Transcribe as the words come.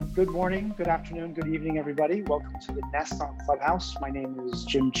Good morning, good afternoon, good evening, everybody. Welcome to the Nest on Clubhouse. My name is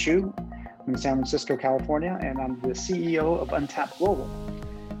Jim Chu. I'm in San Francisco, California, and I'm the CEO of Untapped Global.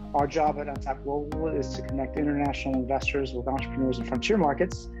 Our job at Untapped Global is to connect international investors with entrepreneurs in frontier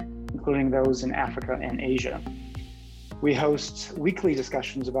markets, including those in Africa and Asia. We host weekly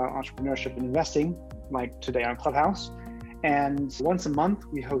discussions about entrepreneurship and investing, like today on Clubhouse. And once a month,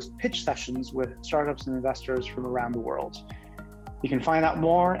 we host pitch sessions with startups and investors from around the world. You can find out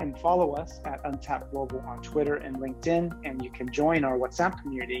more and follow us at Untapped Global on Twitter and LinkedIn, and you can join our WhatsApp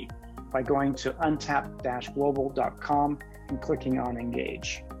community by going to untapped-global.com and clicking on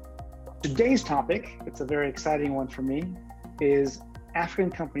Engage. Today's topic, it's a very exciting one for me, is African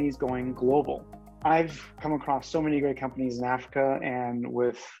companies going global. I've come across so many great companies in Africa, and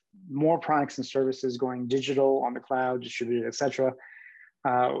with more products and services going digital, on the cloud, distributed, etc.,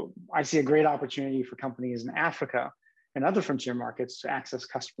 I see a great opportunity for companies in Africa and other frontier markets to access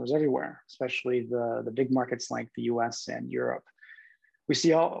customers everywhere, especially the big markets like the US and Europe.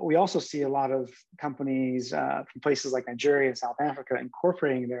 We also see a lot of companies from places like Nigeria and South Africa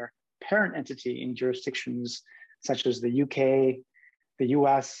incorporating their parent entity in jurisdictions such as the UK, the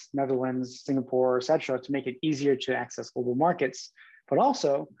US, Netherlands, Singapore, etc., to make it easier to access global markets, but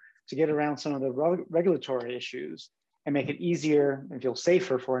also to get around some of the regulatory issues and make it easier and feel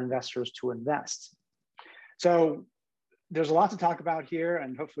safer for investors to invest. So there's a lot to talk about here,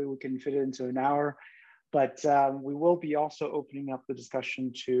 and hopefully we can fit it into an hour, but we will be also opening up the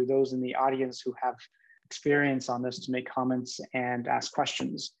discussion to those in the audience who have experience on this to make comments and ask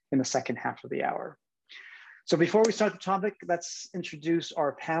questions in the second half of the hour. So before we start the topic, let's introduce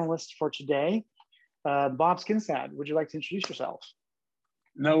our panelists for today. Bob Skinstad, would you like to introduce yourself?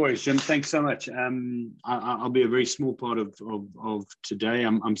 No worries, Jim. Thanks so much. I'll be a very small part of today.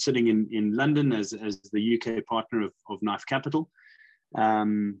 I'm sitting in London as the UK partner of Knife Capital.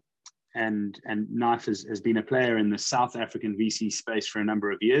 And Knife has been a player in the South African VC space for a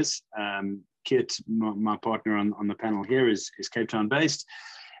number of years. Keet, my partner on the panel here, is Cape Town based.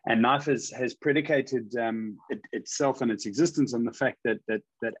 And Knife has predicated itself and its existence on the fact that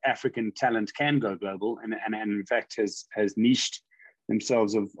African talent can go global, and in fact has niched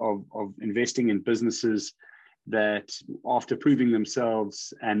themselves of investing in businesses that, after proving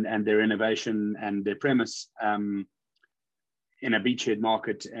themselves and their innovation and their premise in a beachhead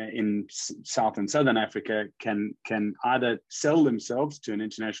market in South and Southern Africa, can either sell themselves to an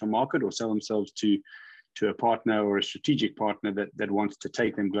international market or sell themselves to a partner or a strategic partner that wants to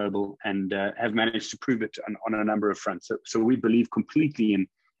take them global, and have managed to prove it on a number of fronts. So we believe completely in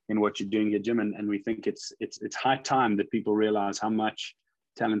what you're doing here, Jim, and we think it's high time that people realize how much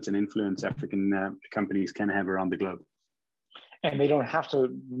talent and influence African companies can have around the globe. And they don't have to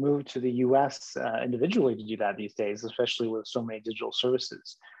move to the US individually to do that these days, especially with so many digital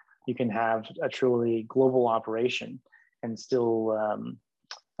services. You can have a truly global operation and still,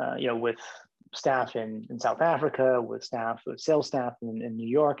 with staff in South Africa, with sales staff in New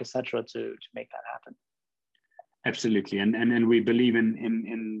York, et cetera, to make that happen. Absolutely, and we believe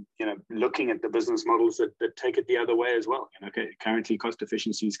in looking at the business models that take it the other way as well. Currently cost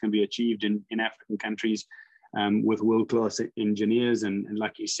efficiencies can be achieved in African countries with world-class engineers, and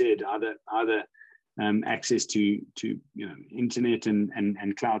like you said, either access to internet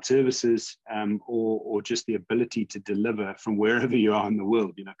and cloud services, or just the ability to deliver from wherever you are in the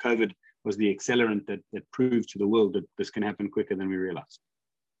world. COVID was the accelerant that proved to the world that this can happen quicker than we realize.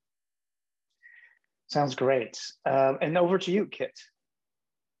 Sounds great. And over to you, Keet.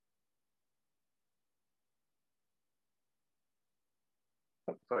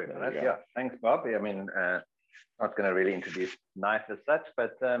 Oh, sorry about that. Yeah, thanks, Bob. I mean, not going to really introduce Knife as such,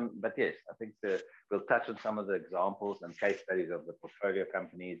 but yes, I think we'll touch on some of the examples and case studies of the portfolio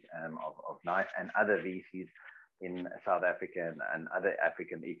companies of Knife and other VCs in South Africa and other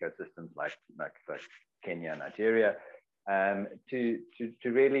African ecosystems like Kenya, Nigeria, to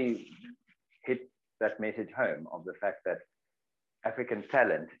really hit that message home of the fact that African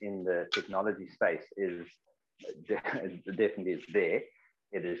talent in the technology space is definitely there.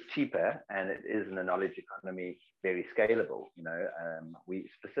 It is cheaper, and it is in the knowledge economy very scalable. We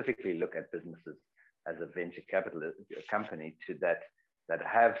specifically look at businesses as a venture capital company that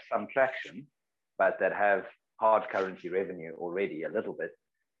have some traction, but that have hard currency revenue already a little bit,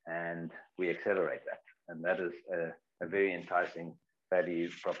 and we accelerate that. And that is a very enticing value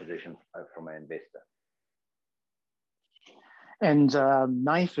proposition from an investor. And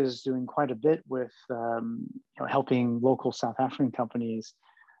Knife is doing quite a bit with helping local South African companies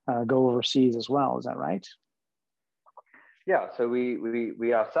go overseas as well. Is that right? Yeah, so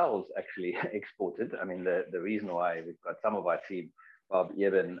we ourselves actually exported. I mean, the reason why we've got some of our team Bob,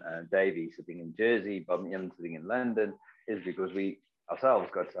 Eben, Davey sitting in Jersey, Bob and Ian sitting in London, is because we ourselves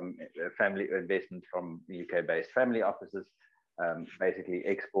got some family investment from UK-based family offices, basically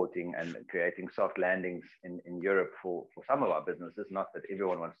exporting and creating soft landings in Europe for some of our businesses. Not that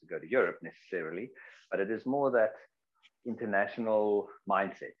everyone wants to go to Europe necessarily, but it is more that international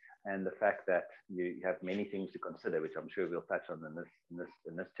mindset and the fact that you have many things to consider, which I'm sure we'll touch on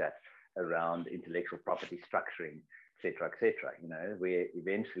in this chat, around intellectual property structuring, et cetera, you know, where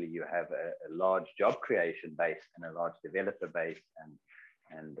eventually you have a large job creation base and a large developer base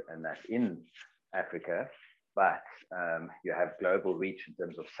and that's in Africa, but you have global reach in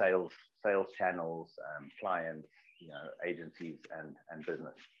terms of sales channels, clients, you know, agencies and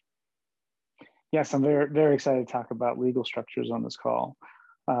business. Yes, I'm very, very excited to talk about legal structures on this call.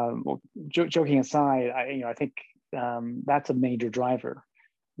 Well, joking aside, I think that's a major driver: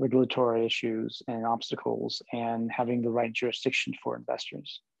 regulatory issues and obstacles, and having the right jurisdiction for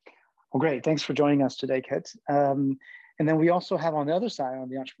investors. Well, great. Thanks for joining us today, Keet. And then we also have on the other side, on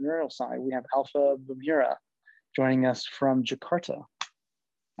the entrepreneurial side, we have Alfa Bumhira joining us from Jakarta.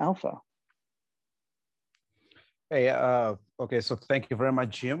 Alfa. Hey, okay, so thank you very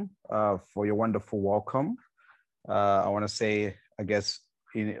much, Jim, for your wonderful welcome. I want to say, I guess,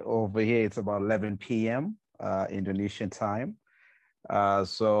 over here, it's about 11 p.m. Indonesian time.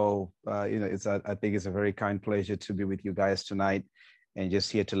 So, I think it's a very kind pleasure to be with you guys tonight and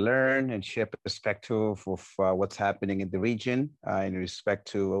just here to learn and share perspective of what's happening in the region in respect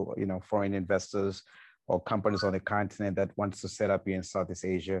to, foreign investors or companies on the continent that wants to set up here in Southeast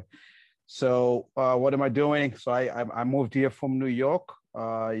Asia. So what am I doing? So I moved here from New York.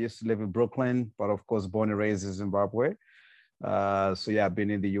 I used to live in Brooklyn, but of course, born and raised in Zimbabwe. So yeah, I've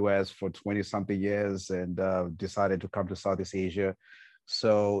been in the US for 20 something years and decided to come to Southeast Asia.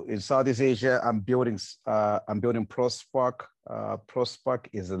 So in Southeast Asia, I'm building Prospark. Prospark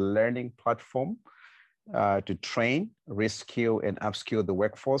is a learning platform to train, reskill, and upskill the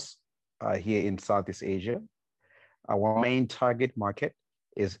workforce here in Southeast Asia. Our main target market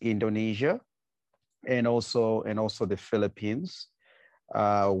is Indonesia and also the Philippines.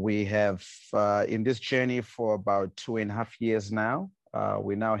 We have in this journey for about 2.5 years now.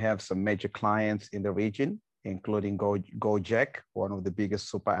 We now have some major clients in the region, including Gojek, one of the biggest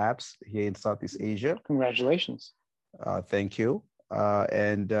super apps here in Southeast Asia. Congratulations. Thank you.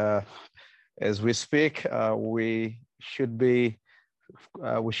 And as we speak, we should be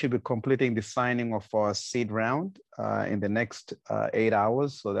completing the signing of our seed round in the next 8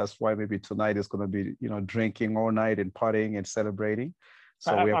 hours. So that's why maybe tonight is going to be, drinking all night and partying and celebrating.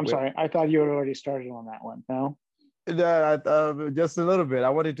 So I'm sorry, I thought you had already started on that one. No? Just a little bit. I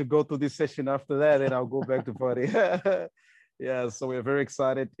wanted to go through this session after that, and I'll go back to party. Yeah, so we're very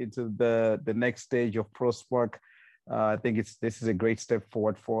excited into the next stage of Prospark. I think this is a great step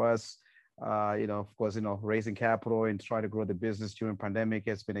forward for us. Of course, raising capital and trying to grow the business during pandemic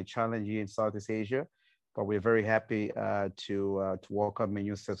has been a challenge here in Southeast Asia, but we're very happy to welcome a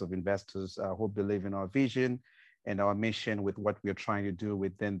new set of investors who believe in our vision and our mission with what we're trying to do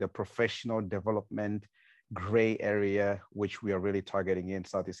within the professional development gray area, which we are really targeting in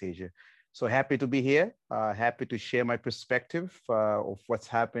Southeast Asia. So happy to be here, happy to share my perspective of what's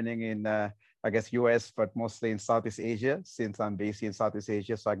happening in, I guess, US, but mostly in Southeast Asia, since I'm based in Southeast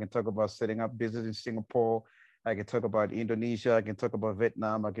Asia. So I can talk about setting up business in Singapore. I can talk about Indonesia. I can talk about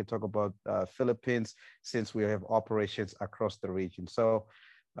Vietnam. I can talk about Philippines, since we have operations across the region. So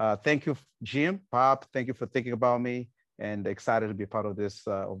thank you, Jim, Bob. Thank you for thinking about me, and excited to be part of this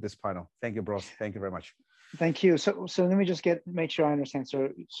panel. Thank you, bros. Thank you very much. Thank you. So let me just make sure I understand.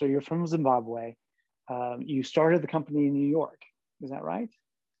 So you're from Zimbabwe. You started the company in New York. Is that right?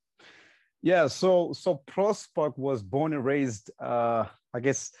 Yeah. So Prospark was born and raised. I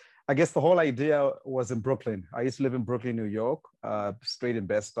guess the whole idea was in Brooklyn. I used to live in Brooklyn, New York, straight in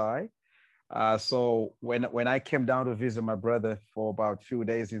Bed-Stuy. So when I came down to visit my brother for about a few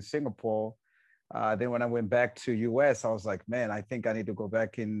days in Singapore, then when I went back to US, I was like, man, I think I need to go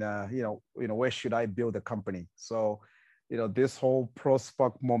back in, where should I build a company? So, this whole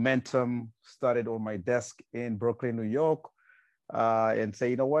Prospark momentum started on my desk in Brooklyn, New York, and say,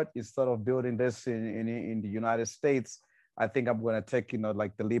 you know what, instead of building this in the United States, I think I'm going to take,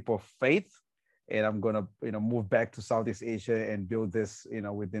 like the leap of faith, and I'm going to, move back to Southeast Asia and build this,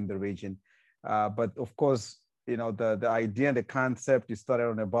 within the region. But of course, the idea and the concept, it started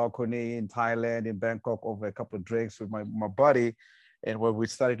on a balcony in Thailand, in Bangkok, over a couple of drinks with my buddy. And what we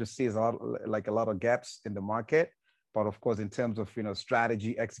started to see is a lot of gaps in the market. But of course, in terms of,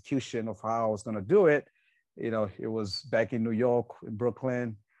 strategy, execution of how I was going to do it, it was back in New York, in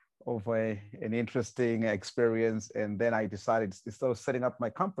Brooklyn, an interesting experience. And then I decided, instead of setting up my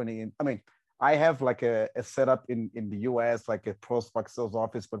company, and I mean, I have like a setup in the US, like a prospect sales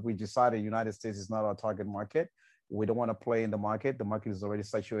office, but we decided United States is not our target market. We don't want to play in the market. The market is already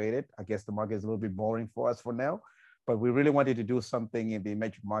saturated. I guess the market is a little bit boring for us for now, but we really wanted to do something in the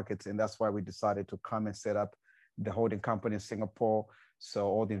emerging markets. And that's why we decided to come and set up the holding company in Singapore. So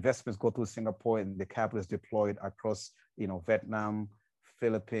all the investments go through Singapore and the capital is deployed across, Vietnam,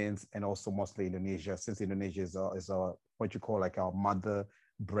 Philippines, and also mostly Indonesia, since Indonesia is our what you call like our mother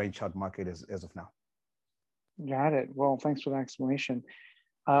brainchild market as of now. Got it. Well, thanks for that explanation.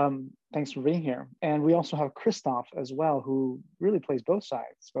 Thanks for being here. And we also have Christophe as well, who really plays both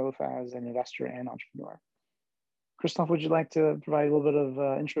sides, both as an investor and entrepreneur. Christophe, would you like to provide a little bit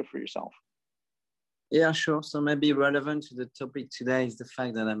of intro for yourself? Yeah, sure. So maybe relevant to the topic today is the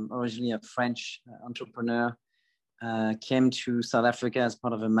fact that I'm originally a French entrepreneur, came to South Africa as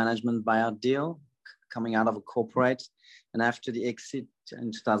part of a management buyout deal, coming out of a corporate. And after the exit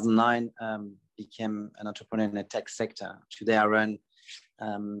in 2009, became an entrepreneur in the tech sector. Today, I run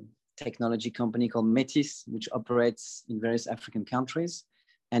technology company called Métis, which operates in various African countries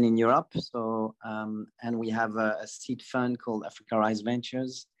and in Europe. So, and we have a seed fund called Africa Rise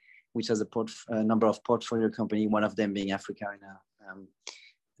Ventures, which has a number of portfolio companies, one of them being Africa right now.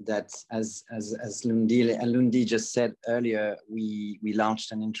 That, as Lundi just said earlier, we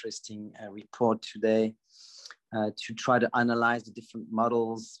launched an interesting report today to try to analyze the different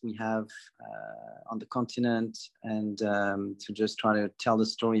models we have on the continent, and to just try to tell the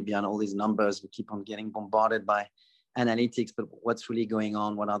story behind all these numbers. We keep on getting bombarded by analytics, but what's really going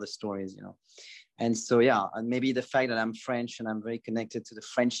on? What are the stories, And so, yeah, and maybe the fact that I'm French and I'm very connected to the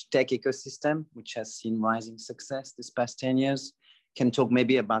French tech ecosystem, which has seen rising success this past 10 years, can talk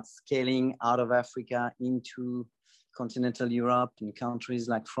maybe about scaling out of Africa into continental Europe and countries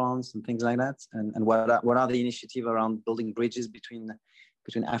like France and things like that. And what are the initiatives around building bridges between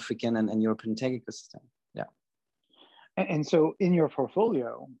African and European tech ecosystem? Yeah. And so in your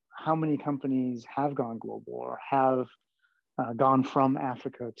portfolio, how many companies have gone global or have gone from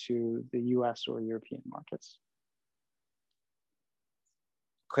Africa to the US or European markets?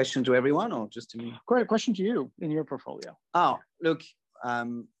 Question to everyone or just to me? Great question to you in your portfolio. Oh, look,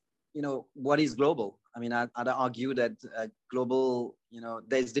 what is global? I mean, I'd argue that global,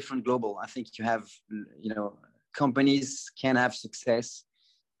 there's different global. I think you have, companies can have success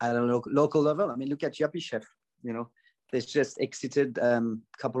at a local level. I mean, look at Chef, they just exited a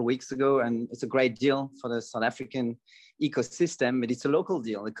couple of weeks ago, and it's a great deal for the South African ecosystem, but it's a local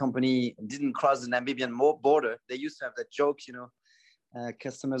deal. The company didn't cross the Namibian border. They used to have that joke,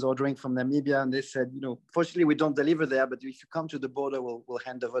 customers ordering from Namibia, and they said, fortunately we don't deliver there, but if you come to the border, we'll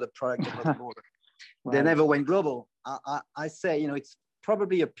hand over the product over the border. Right. They never went global. I say, it's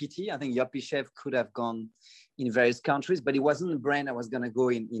probably a pity. I think Chef could have gone in various countries, but it wasn't a brand that was going to go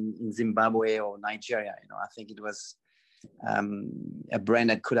in Zimbabwe or Nigeria. I think it was a brand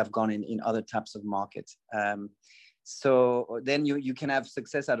that could have gone in other types of markets. So then you can have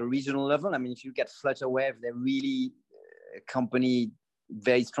success at a regional level. I mean, if you get Flutterwave, they're really a company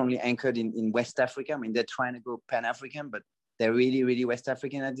very strongly anchored in West Africa. I mean, they're trying to go Pan-African, but they're really, really West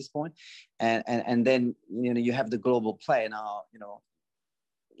African at this point. And then, you have the global play now,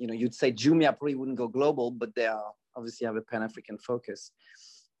 you'd say Jumia probably wouldn't go global, but they obviously have a Pan-African focus.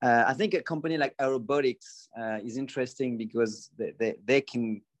 I think a company like Aerobotics is interesting because they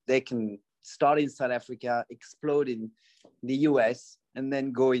can start in South Africa, explode in the US, and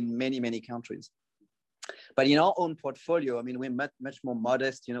then go in many, many countries. But in our own portfolio, I mean, we're much more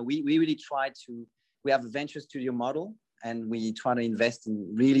modest. We really we have a venture studio model, and we try to invest in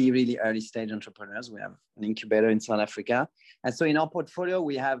really, really early stage entrepreneurs. We have an incubator in South Africa. And so in our portfolio,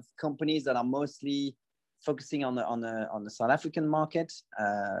 we have companies that are mostly focusing on the South African market,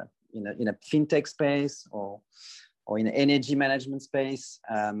 in a fintech space or in an energy management space.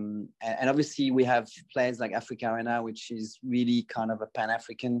 And obviously we have players like Africa Arena, which is really kind of a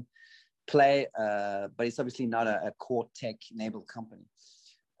Pan-African play, but it's obviously not a core tech-enabled company.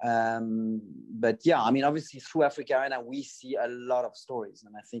 But yeah, I mean, obviously through Africa Arena, we see a lot of stories.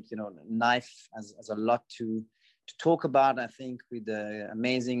 And I think, Knife has a lot to talk about, I think, with the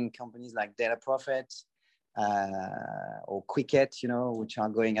amazing companies like Data Profit or Quicket, which are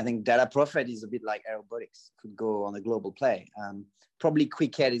going. I think Data Profit is a bit like Aerobotics, could go on a global play. Probably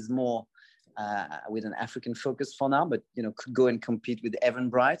Quicket is more with an African focus for now, but, could go and compete with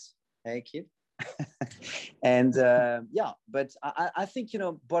Eventbrite. Hey, kid. And yeah, but I think,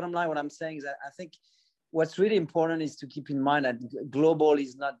 bottom line, what I'm saying is that I think what's really important is to keep in mind that global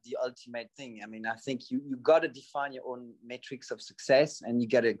is not the ultimate thing. I mean, I think you got to define your own metrics of success, and you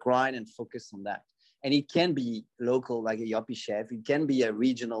got to grind and focus on that. And it can be local, like a Yoppie Chef. It can be a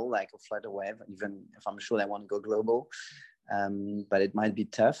regional, like a Flutterwave, even if I'm sure they want to go global. But it might be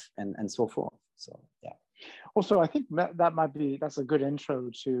tough and so forth. So, yeah. Also, I think that's a good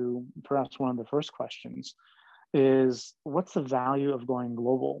intro to perhaps one of the first questions is, what's the value of going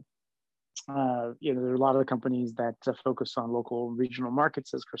global? There are a lot of companies that focus on local and regional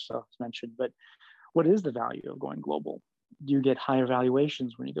markets, as Christophe mentioned, but what is the value of going global? Do you get higher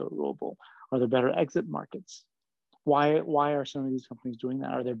valuations when you go global? Are there better exit markets? Why are some of these companies doing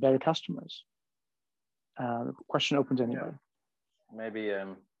that? Are there better customers? The question open to anybody. Yeah. Maybe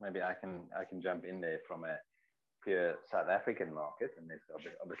I can jump in there from a pure South African market, and there's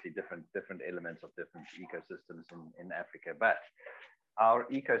obviously different elements of different ecosystems in Africa, but our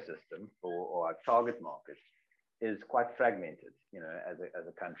ecosystem or our target market is quite fragmented, as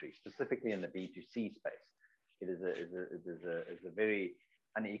a country, specifically in the B2C space. It is a very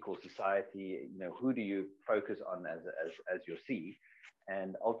unequal society. Who do you focus on as your C?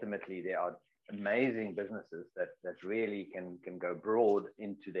 And ultimately, there are amazing businesses that really can go broad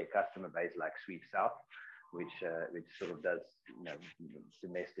into their customer base, like Sweep South, which sort of does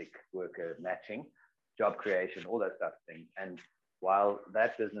domestic worker matching, job creation, all that stuff things. And while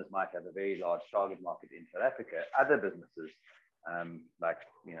that business might have a very large target market in South Africa, other businesses, like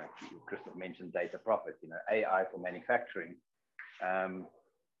Christophe mentioned data profit, AI for manufacturing.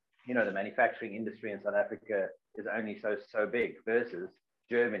 The manufacturing industry in South Africa is only so big versus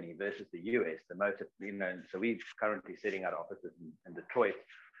Germany versus the US. The motor, so we're currently setting out offices in Detroit.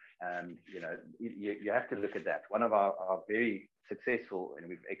 You have to look at that. One of our very successful, and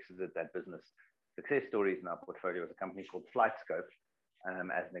we've exited that business, success stories in our portfolio was a company called FlightScope.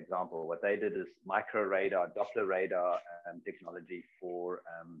 As an example, what they did is micro radar, Doppler radar technology for,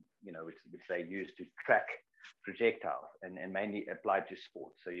 which they use to track projectiles and mainly applied to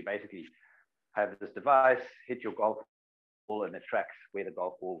sports. So you basically have this device, hit your golf ball, and it tracks where the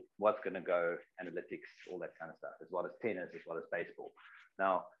golf ball was going to go, analytics, all that kind of stuff, as well as tennis, as well as baseball.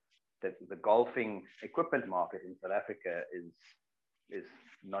 Now, the golfing equipment market in South Africa is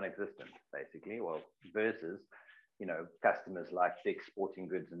non-existent, basically, well, versus customers like Dick's Sporting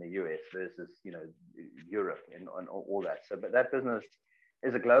Goods in the US versus Europe and all that. So, but that business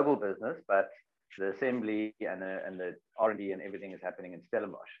is a global business, but the assembly and the R&D and everything is happening in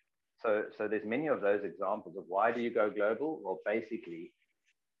Stellenbosch. So there's many of those examples of why do you go global? Well, basically,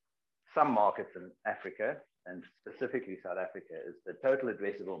 some markets in Africa, and specifically South Africa, is the total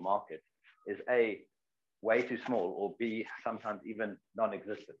addressable market is A, way too small, or B, sometimes even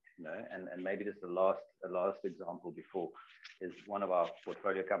non-existent, and maybe this is the last example before is one of our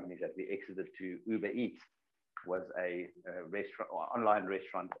portfolio companies that we exited to Uber Eats was a online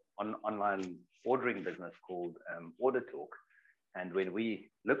ordering business called Order Talk. And when we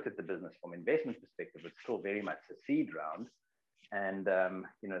looked at the business from investment perspective, it's still very much a seed round. And,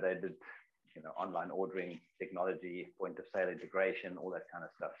 they did, online ordering technology, point of sale integration, all that kind of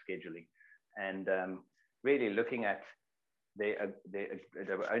stuff, scheduling. And really looking at they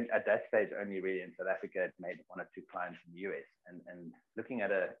were at that stage only really in South Africa, it made one or two clients in the US. And looking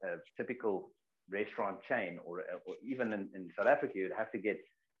at a typical restaurant chain, or even in South Africa, you'd have to get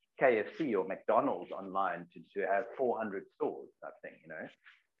KFC or McDonald's online to have 400 stores, that thing,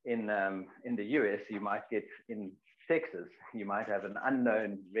 In the US, you might get, in Texas, you might have an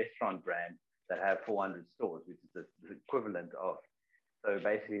unknown restaurant brand that have 400 stores, which is the equivalent of. So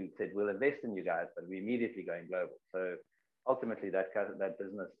basically it said, we'll invest in you guys, but we're immediately going global. So ultimately that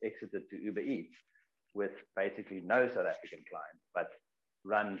business exited to Uber Eats with basically no South African clients, but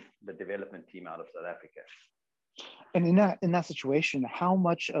run the development team out of South Africa. And in that situation, how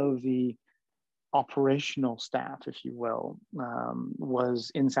much of the operational staff, if you will,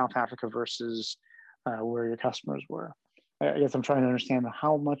 was in South Africa versus where your customers were? I guess I'm trying to understand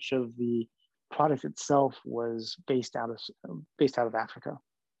how much of the product itself was based out of Africa.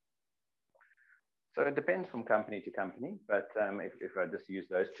 So it depends from company to company, but if I just use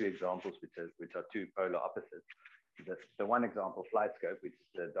those two examples, which are two polar opposites, the one example, FlightScope, which is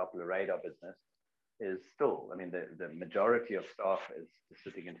the Doppler radar business, is still, the majority of staff is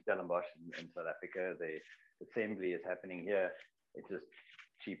sitting in Stellenbosch in South Africa. The assembly is happening here. It's just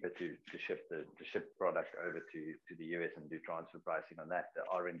cheaper to ship product over to the US and do transfer pricing on that. The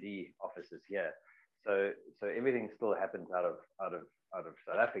R&D office is here. So everything still happens out of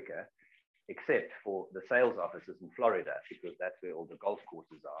South Africa, except for the sales offices in Florida, because that's where all the golf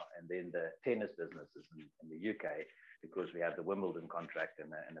courses are. And then the tennis businesses in the UK, because we have the Wimbledon contract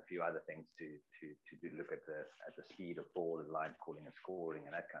and a few other things to look at the speed of ball and line calling and scoring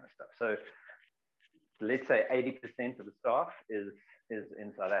and that kind of stuff. So let's say 80% of the staff is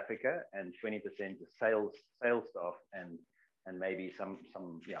in South Africa, and 20% is sales staff and maybe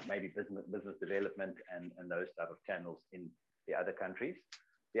maybe business development and those type of channels in the other countries.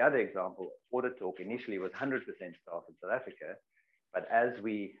 The other example, Order Talk, initially was 100% staff in South Africa, but as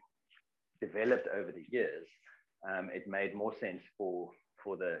we developed over the years, it made more sense for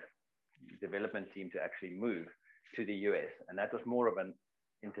the development team to actually move to the US, and that was more of an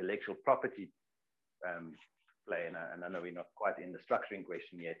intellectual property play, and I know we're not quite in the structuring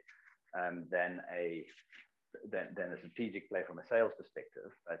question yet, than a strategic play from a sales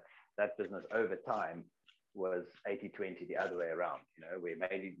perspective. But that business over time was 80-20 the other way around. You know, where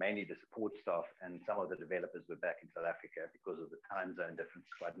mainly the support staff and some of the developers were back in South Africa because of the time zone difference.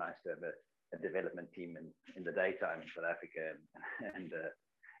 It's quite nice to have a development team in the daytime in South Africa and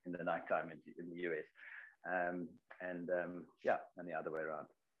in the nighttime in the US. And the other way around.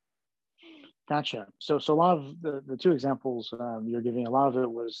 Gotcha. So a lot of the two examples you're giving, a lot of it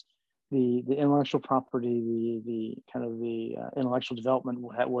was the intellectual property, the kind of the intellectual development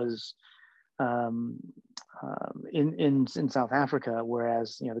that was in South Africa,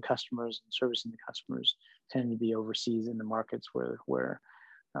 whereas the customers and servicing the customers tend to be overseas in the markets where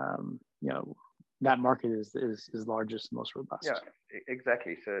that market is largest and most robust. Yeah,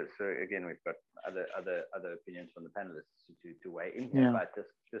 exactly. So again, we've got other opinions from the panelists to weigh in here. Yeah. But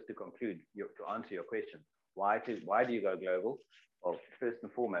just to conclude, to answer your question, why do you go global? Well, first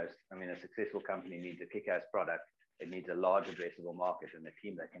and foremost, I mean, a successful company needs a kick-ass product. It needs a large addressable market and a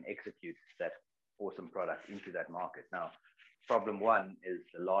team that can execute that awesome product into that market. Now, problem one is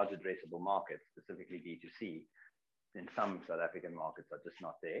the large addressable market, specifically B2C, in some South African markets are just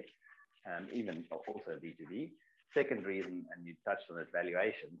not there. Even also B2B. Second reason, and you touched on it,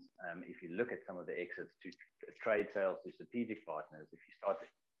 valuations. If you look at some of the exits to trade sales to strategic partners, if you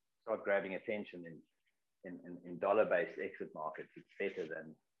start grabbing attention in dollar-based exit markets, it's better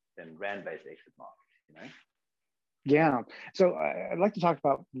than rand-based exit markets. Yeah. So I'd like to talk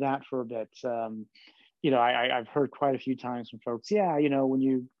about that for a bit. I've heard quite a few times from folks. Yeah, when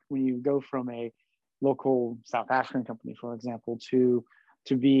you go from a local South African company, for example, to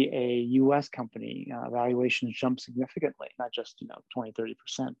be a US company, valuations jump significantly, not just 20-30%,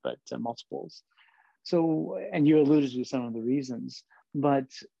 but multiples. So, and you alluded to some of the reasons,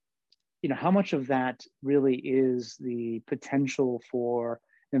 but how much of that really is the potential for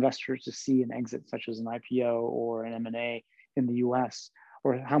investors to see an exit, such as an IPO or an M&A in the US,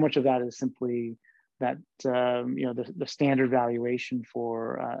 or how much of that is simply that the standard valuation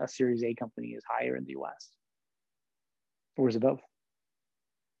for a Series A company is higher in the US, or is it both?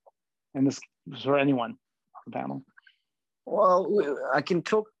 And this is for anyone on the panel. Well, I can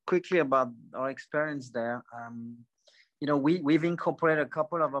talk quickly about our experience there. We've incorporated a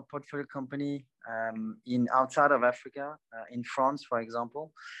couple of our portfolio company in outside of Africa, in France, for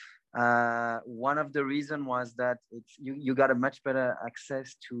example. One of the reasons was that you got a much better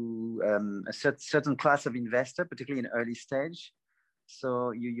access to a certain class of investor, particularly in early stage.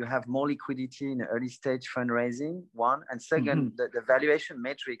 So you have more liquidity in early stage fundraising, one. And second, the valuation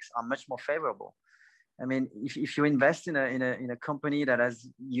metrics are much more favorable. I mean, if you invest in a company that has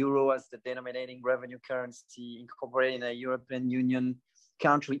euro as the denominating revenue currency, incorporated in a European Union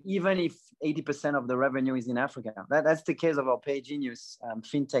country, even if 80% of the revenue is in Africa, that's the case of our PayGenius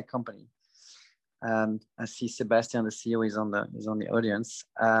fintech company. I see Sebastian, the CEO, is on the audience.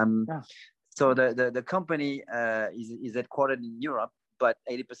 So the company is headquartered in Europe, but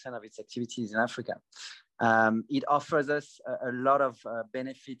 80% of its activity is in Africa. It offers us a lot of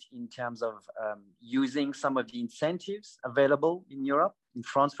benefit in terms of using some of the incentives available in Europe. In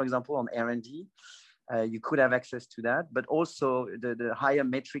France, for example, on R&D, you could have access to that, but also the higher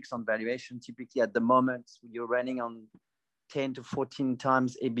metrics on valuation. Typically at the moment, you're running on 10 to 14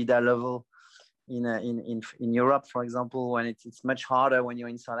 times EBITDA level in Europe, for example, when it's much harder when you're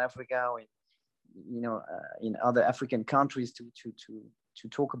in South Africa or in other African countries to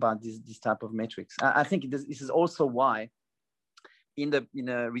talk about this type of metrics. I think this is also why in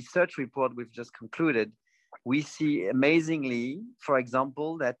a research report we've just concluded, we see amazingly, for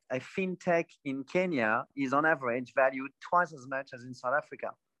example, that a fintech in Kenya is on average valued twice as much as in South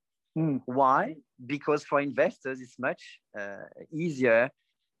Africa. Why? Because for investors, it's much easier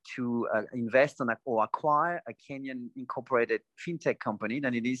to invest or acquire a Kenyan incorporated fintech company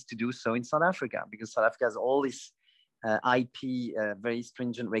than it is to do so in South Africa, because South Africa has all this IP, very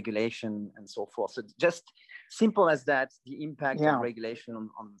stringent regulation and so forth. So just simple as that, the impact of regulation on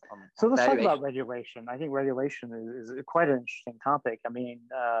So let's valuation. talk about regulation. I think regulation is quite an interesting topic. I mean,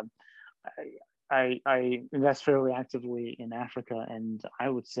 I invest fairly actively in Africa, and I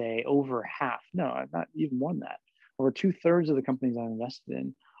would say over half, no, not even more than that, over 2/3 of the companies I'm invested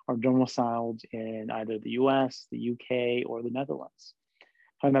in are domiciled in either the US, the UK, or the Netherlands. I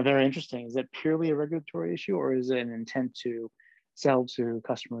find that very interesting. Is that purely a regulatory issue, or is it an intent to sell to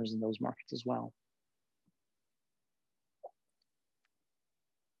customers in those markets as well?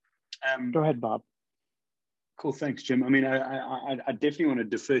 Go ahead, Bob. Cool, thanks, Jim. I mean, I definitely want to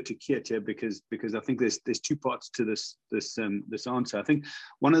defer to Keet here because I think there's two parts to this answer. I think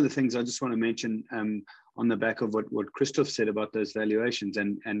one of the things I just want to mention on the back of what Christophe said about those valuations,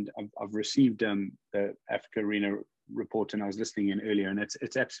 and I've received the Africa Arena report, and I was listening in earlier, and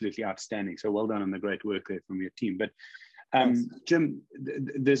it's absolutely outstanding. So well done on the great work there from your team. But Jim,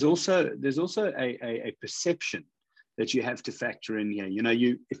 there's also a perception that you have to factor in here. You know,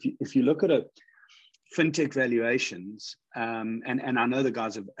 if you look at fintech valuations, and I know the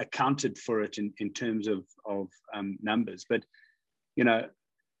guys have accounted for it in terms of numbers, but you know,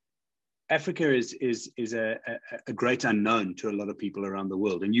 Africa is a great unknown to a lot of people around the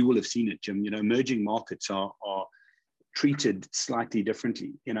world, and you will have seen it, Jim. You know, emerging markets are treated slightly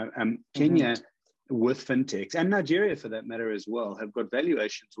differently. You know, Kenya with fintechs, and Nigeria for that matter as well, have got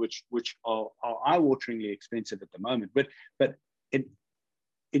valuations which are eye-wateringly expensive at the moment, but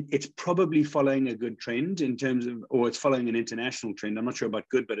it's probably following a good trend in terms of, or it's following an international trend. I'm not sure about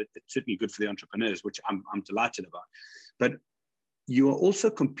good, but it's certainly good for the entrepreneurs, which I'm delighted about. But you are also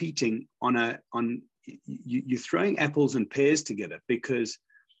competing you're throwing apples and pears together, because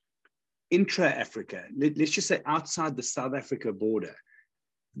intra-Africa, let's just say outside the South Africa border,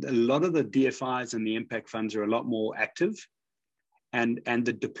 a lot of the DFIs and the impact funds are a lot more active, and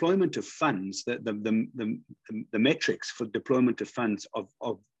the deployment of funds, the metrics for deployment of funds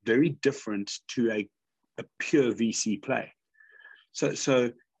are very different to a pure VC play. So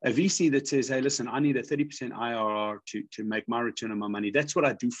a VC that says, hey, listen, I need a 30% IRR to make my return on my money. That's what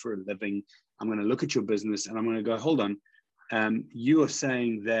I do for a living. I'm going to look at your business and I'm going to go, hold on. You are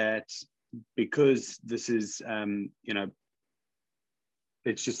saying that because this is, you know,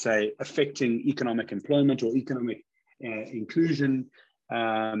 let's just say affecting economic employment or economic inclusion,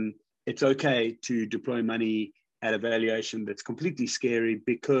 it's okay to deploy money at a valuation that's completely scary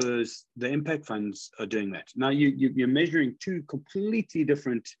because the impact funds are doing that. Now you're measuring two completely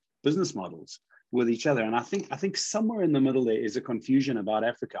different business models with each other, and I think somewhere in the middle there is a confusion about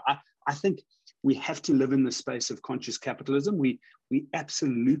Africa. I think we have to live in the space of conscious capitalism. We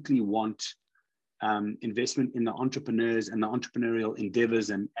absolutely want investment in the entrepreneurs and the entrepreneurial endeavors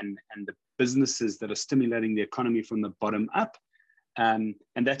and the businesses that are stimulating the economy from the bottom up. And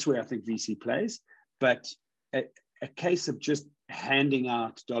that's where I think VC plays. But a case of just handing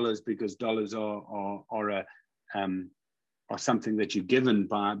out dollars because dollars are something that you're given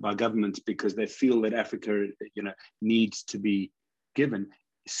by governments because they feel that Africa, you know, needs to be given,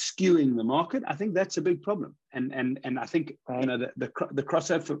 skewing the market, I think that's a big problem. And I think, you know, the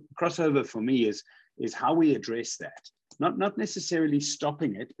crossover for me is how we address that. Not necessarily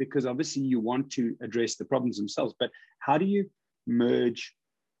stopping it, because obviously you want to address the problems themselves, but how do you merge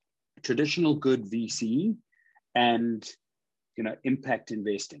traditional good VC and, you know, impact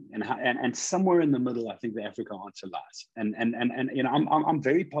investing, and somewhere in the middle, I think the Africa answer lies. And you know, I'm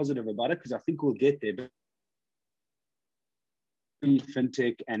very positive about it because I think we'll get there. But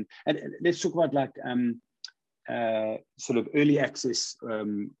fintech and let's talk about like sort of early access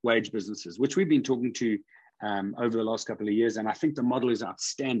wage businesses, which we've been talking to over the last couple of years, and I think the model is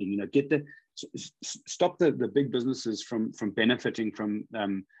outstanding. You know, stop the big businesses from benefiting from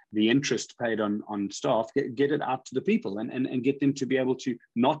the interest paid on staff. Get it out to the people and get them to be able to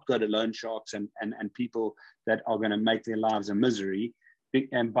not go to loan sharks and people that are going to make their lives a misery,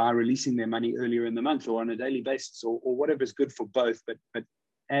 and by releasing their money earlier in the month or on a daily basis or whatever is good for both, but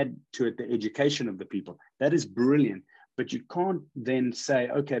add to it the education of the people. That is brilliant. But you can't then say,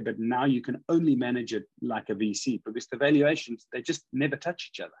 okay, but now you can only manage it like a VC, because the valuations, they just never touch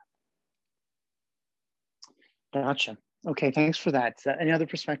each other. Gotcha. Okay, thanks for that. Any other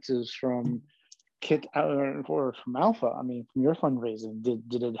perspectives from Keet or from Alfa? I mean, from your fundraising,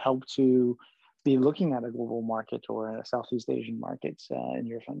 did it help to be looking at a global market or a Southeast Asian market in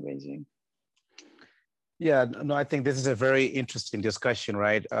your fundraising? Yeah, no, I think this is a very interesting discussion,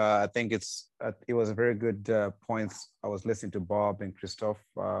 right? I think it was a very good points. I was listening to Bob and Christophe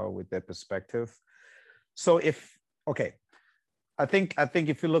with their perspective. So I think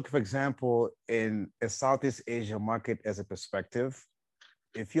if you look, for example, in a Southeast Asia market as a perspective,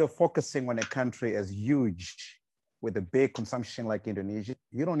 if you're focusing on a country as huge with a big consumption like Indonesia,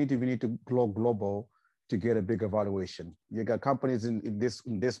 you don't even need to go global to get a bigger valuation. You got companies in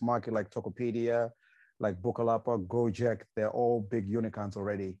this market like Tokopedia, like Bukalapak, Gojek, they're all big unicorns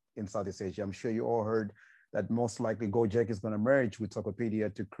already in Southeast Asia. I'm sure you all heard that most likely Gojek is going to merge with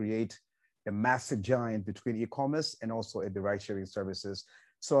Tokopedia to create a massive giant between e-commerce and also the ride-sharing services.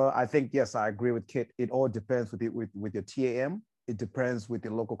 So I think, yes, I agree with Kit. It all depends with your TAM. It depends with the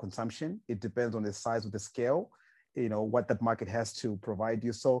local consumption. It depends on the size of the scale, what that market has to provide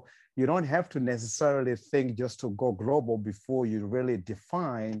you. So you don't have to necessarily think just to go global before you really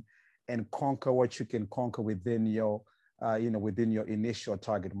define and conquer what you can conquer within your initial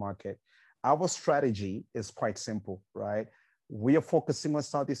target market. Our strategy is quite simple, right? We are focusing on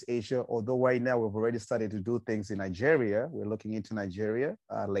Southeast Asia, although right now we've already started to do things in Nigeria. We're looking into Nigeria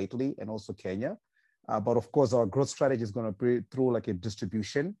lately and also Kenya. But of course, our growth strategy is going to be through like a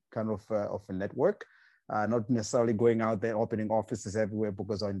distribution kind of a network, not necessarily going out there opening offices everywhere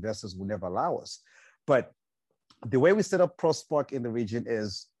because our investors will never allow us. But the way we set up ProSpark in the region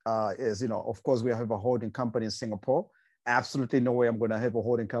is of course, we have a holding company in Singapore. Absolutely no way I'm going to have a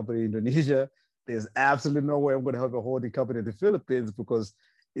holding company in Indonesia. There's absolutely no way I'm going to have a holding company in the Philippines because,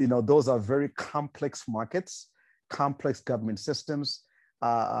 those are very complex markets, complex government systems,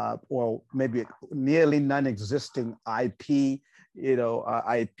 or maybe nearly non-existing IP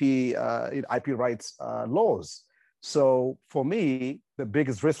rights laws. So for me, the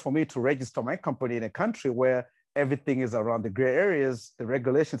biggest risk for me to register my company in a country where everything is around the gray areas, the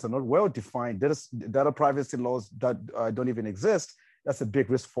regulations are not well defined, data privacy laws that don't even exist, that's a big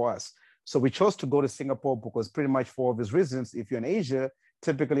risk for us. So we chose to go to Singapore because pretty much for obvious reasons, if you're in Asia,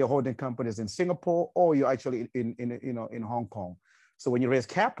 typically you're holding companies in Singapore or you're actually in Hong Kong. So when you raise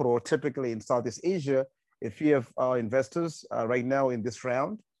capital, typically in Southeast Asia, if you have investors right now in this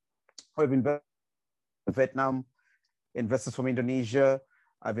round, I've invested in Vietnam, investors from Indonesia,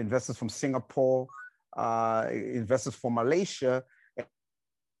 I've investors from Singapore, investors from Malaysia,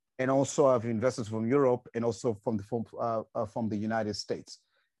 and also I've investors from Europe and also from the United States.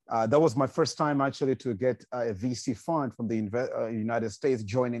 That was my first time actually to get a VC fund from the United States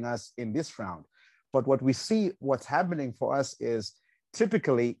joining us in this round. But what we see, what's happening for us is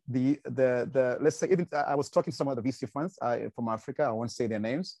typically let's say, even I was talking to some of the VC funds from Africa. I won't say their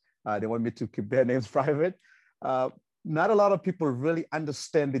names. They want me to keep their names private. Not a lot of people really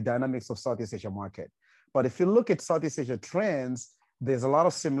understand the dynamics of Southeast Asia market. But if you look at Southeast Asia trends, there's a lot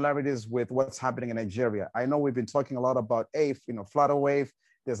of similarities with what's happening in Nigeria. I know we've been talking a lot about Flutterwave.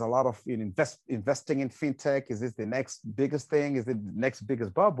 There's a lot of investing in fintech. Is this the next biggest thing? Is it the next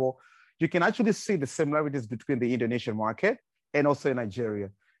biggest bubble? You can actually see the similarities between the Indonesian market and also in Nigeria.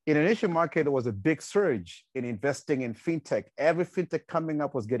 In the Indonesian market, there was a big surge in investing in fintech. Every fintech coming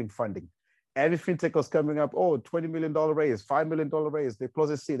up was getting funding. Every fintech was coming up, $20 million raise, $5 million raise. They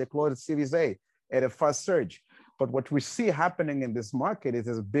closed a C, they closed a Series A at a fast surge. But what we see happening in this market is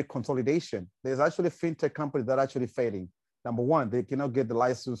there's a big consolidation. There's actually fintech companies that are actually failing. Number one, they cannot get the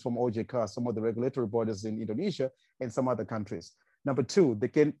license from OJK, some of the regulatory bodies in Indonesia and some other countries. Number two,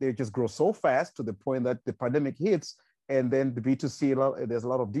 they just grow so fast to the point that the pandemic hits, and then the B2C, there's a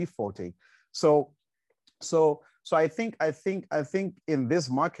lot of defaulting. So I think in these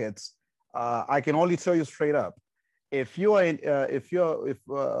markets, I can only tell you straight up, as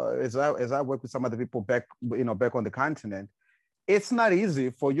I work with some other people back on the continent, it's not easy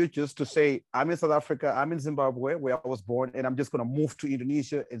for you just to say, I'm in South Africa, I'm in Zimbabwe, where I was born, and I'm just going to move to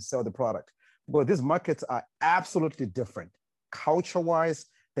Indonesia and sell the product. But these markets are absolutely different. Culture-wise,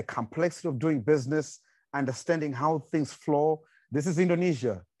 the complexity of doing business, understanding how things flow. This is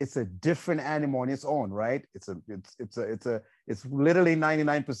Indonesia. It's a different animal on its own, right? It's literally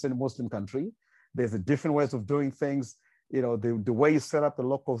 99% Muslim country. There's a different ways of doing things. The way you set up the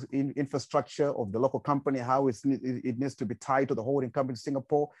local infrastructure of the local company, how it needs to be tied to the holding company in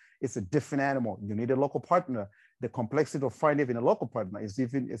Singapore, it's a different animal. You need a local partner. The complexity of finding even a local partner it's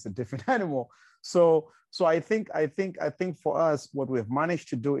a different animal. So I think for us, what we've managed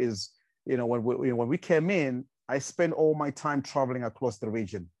to do is, when we came in, I spent all my time traveling across the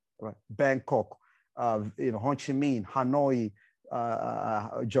region, right? Bangkok, Ho Chi Minh, Hanoi,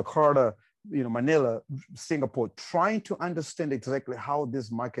 Jakarta, Manila, Singapore, trying to understand exactly how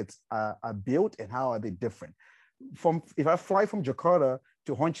these markets are built and how are they different. If I fly from Jakarta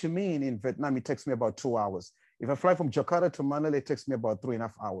to Ho Chi Minh in Vietnam, it takes me about 2 hours. If I fly from Jakarta to Manila, it takes me about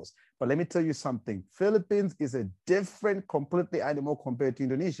 3.5 hours. But let me tell you something, Philippines is a different, completely animal compared to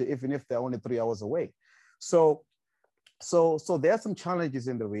Indonesia, even if they're only 3 hours away. So there are some challenges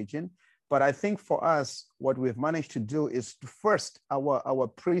in the region, But I think for us, what we've managed to do is to first our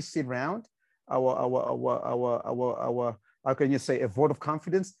pre-seed round, our how can you say, a vote of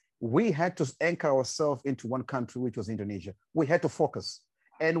confidence. We had to anchor ourselves into one country, which was Indonesia. We had to focus,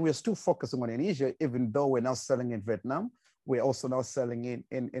 and we're still focusing on Indonesia, even though we're now selling in Vietnam. We're also now selling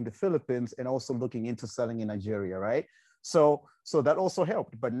in the Philippines, and also looking into selling in Nigeria, right? So that also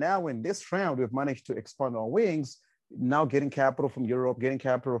helped. But now in this round, we've managed to expand our wings, now getting capital from Europe, getting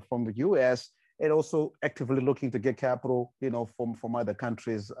capital from the US, and also actively looking to get capital, from other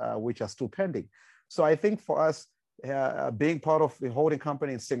countries, which are still pending. So I think for us, being part of the holding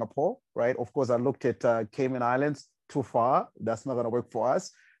company in Singapore, right? Of course, I looked at Cayman Islands, too far. That's not going to work for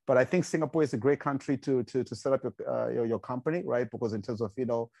us. But I think Singapore is a great country to set up your company, right? Because in terms of,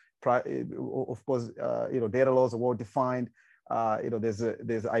 of course, data laws are well defined.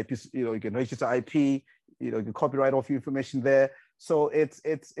 There's IP, you can register IP, you can copyright off your information there. So it's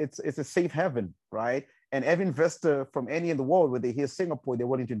a safe haven, right? And every investor from any in the world, when they hear Singapore, they're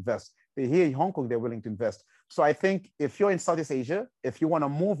willing to invest. They hear Hong Kong, they're willing to invest. So I think if you're in Southeast Asia, if you want to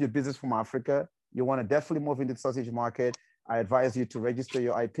move your business from Africa, you want to definitely move into the Southeast Asian market, I advise you to register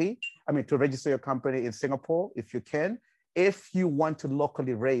your IP. To register your company in Singapore, if you can, if you want to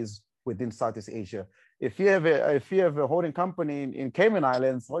locally raise within Southeast Asia. If you have a holding company in Cayman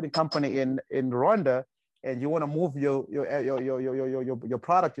Islands, holding company in Rwanda, and you want to move your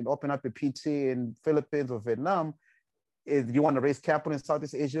product and open up a PT in Philippines or Vietnam, if you want to raise capital in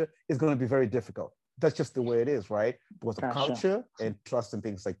Southeast Asia, it's going to be very difficult. That's just the way it is, right? Because of culture and trust and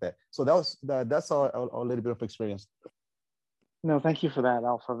things like that. So that's our little bit of experience. No, thank you for that,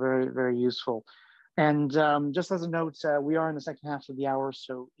 Alfa. Very, very useful. And just as a note, we are in the second half of the hour.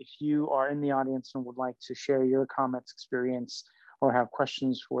 So if you are in the audience and would like to share your comments, experience, or have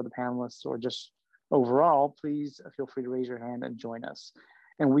questions for the panelists, or just overall, please feel free to raise your hand and join us.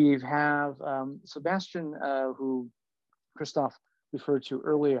 And we have Sebastian, who Christophe referred to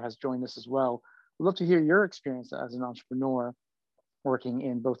earlier, has joined us as well. We'd love to hear your experience as an entrepreneur working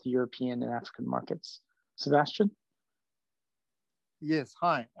in both the European and African markets. Sebastian? Yes,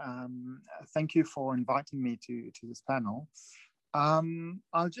 hi. Thank you for inviting me to this panel.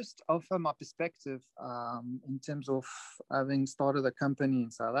 I'll just offer my perspective in terms of having started a company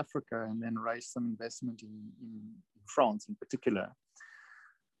in South Africa and then raised some investment in France in particular.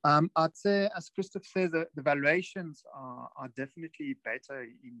 I'd say, as Christophe says, the valuations are definitely better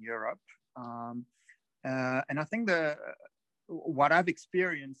in Europe. And I think what I've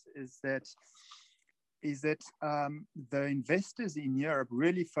experienced is that the investors in Europe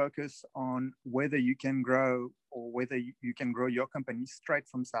really focus on whether you can grow or whether you can grow your company straight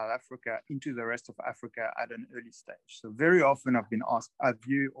from South Africa into the rest of Africa at an early stage. So very often I've been asked, have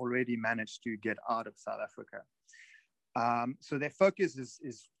you already managed to get out of South Africa? So their focus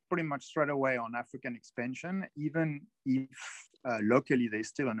is pretty much straight away on African expansion, even if locally there's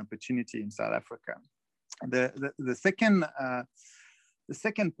still an opportunity in South Africa. The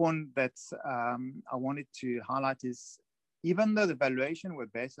second point that I wanted to highlight is, even though the valuation were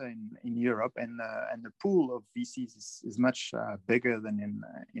better in Europe and the pool of VCs is much bigger than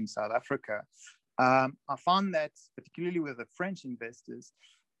in South Africa, I found that particularly with the French investors,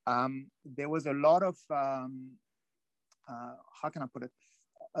 there was a lot of, how can I put it?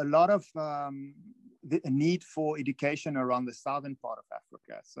 A lot of the need for education around the southern part of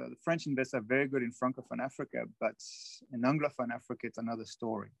Africa. So the French investors are very good in Francophone Africa, but in Anglophone Africa, it's another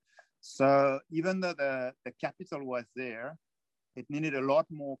story. So even though the capital was there, it needed a lot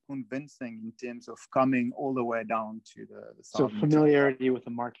more convincing in terms of coming all the way down to the southern. So familiarity with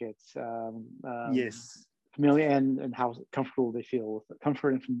the markets. Yes. Familiar and how comfortable they feel with it.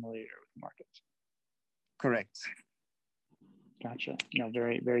 Comfort and familiarity with the markets. Correct. Gotcha. No,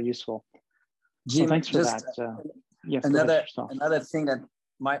 very, very useful. Jim, well, thanks for that. Yes. Another thing that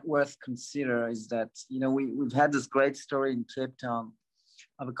might worth consider is that, we've had this great story in Cape Town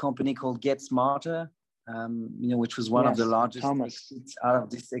of a company called Get Smarter, which was one of the largest exits out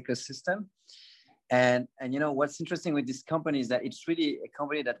of this ecosystem. And what's interesting with this company is that it's really a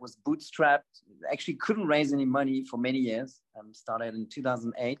company that was bootstrapped, actually couldn't raise any money for many years, started in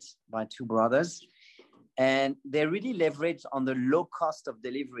 2008 by two brothers. And they really leveraged on the low cost of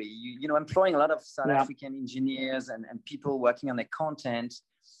delivery, employing a lot of South African engineers and people working on their content.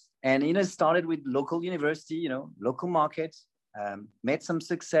 And, it started with local university, local market, made some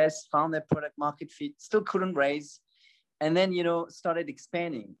success, found their product market fit, still couldn't raise. And then, started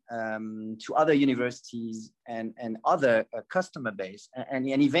expanding to other universities and other customer base, and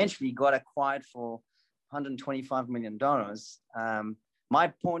eventually got acquired for $125 million. My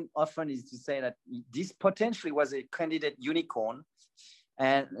point often is to say that this potentially was a candidate unicorn.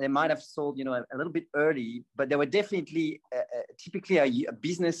 and they might have sold, a little bit early, but they were definitely typically a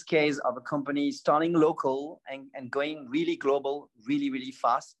business case of a company starting local and going really global, really, really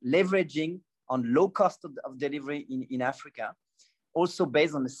fast, leveraging on low cost of delivery in Africa, also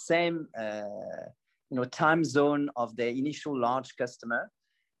based on the same, time zone of their initial large customer.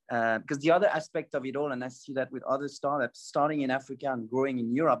 Because the other aspect of it all, and I see that with other startups starting in Africa and growing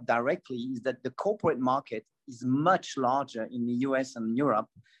in Europe directly, is that the corporate market is much larger in the US and Europe.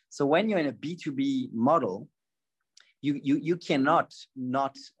 So when you're in a B2B model, you cannot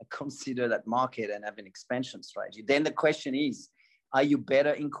not consider that market and have an expansion strategy. Then the question is, are you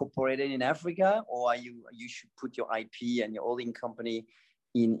better incorporated in Africa, or you should put your IP and your holding company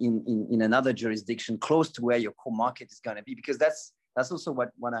in another jurisdiction close to where your core market is going to be? Because that's also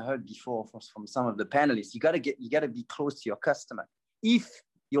what I heard before from some of the panelists. You got to be close to your customer. If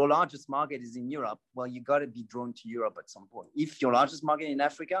your largest market is in Europe, well, you got to be drawn to Europe at some point. If your largest market in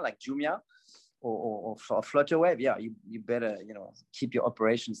Africa, like Jumia or Flutterwave, yeah, you better keep your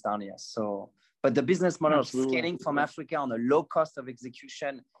operations down here. So, but the business model of scaling from Africa on a low cost of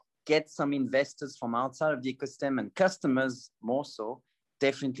execution, get some investors from outside of the ecosystem and customers more so,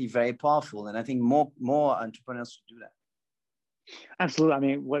 definitely very powerful. And I think more entrepreneurs should do that. Absolutely. I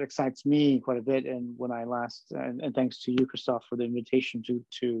mean, what excites me quite a bit, and when I last, and thanks to you, Christophe, for the invitation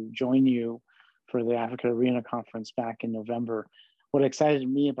to join you for the Africa Arena conference back in November. What excited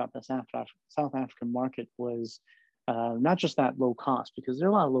me about the South African market was not just that low cost, because there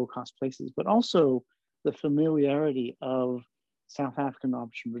are a lot of low cost places, but also the familiarity of South African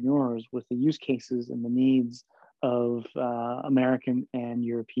entrepreneurs with the use cases and the needs of American and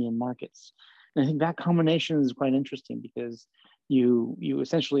European markets. And I think that combination is quite interesting, because you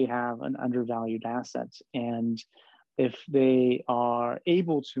essentially have an undervalued asset. And if they are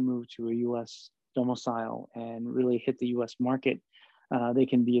able to move to a US domicile and really hit the US market, they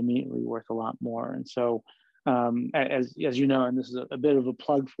can be immediately worth a lot more. And so, as you know, and this is a bit of a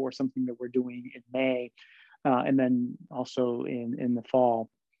plug for something that we're doing in May, and then also in the fall,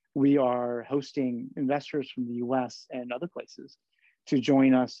 we are hosting investors from the US and other places to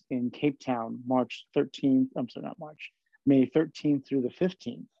join us in Cape Town, May 13th through the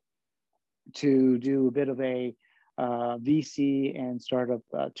 15th, to do a bit of a VC and startup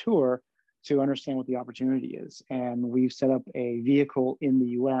tour to understand what the opportunity is. And we've set up a vehicle in the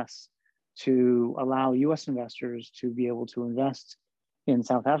US to allow US investors to be able to invest in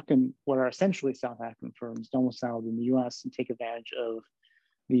what are essentially South African firms domiciled in the US, and take advantage of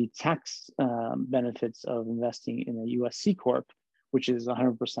the tax benefits of investing in a US C Corp, which is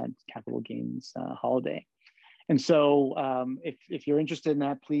 100% capital gains holiday. And so if you're interested in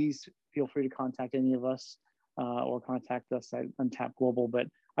that, please feel free to contact any of us or contact us at Untapped Global. But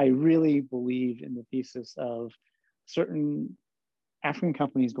I really believe in the thesis of certain African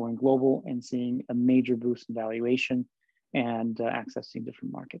companies going global and seeing a major boost in valuation and accessing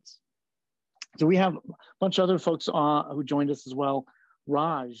different markets. So we have a bunch of other folks who joined us as well.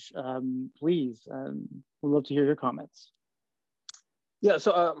 Raj, please, we'd love to hear your comments. Yeah,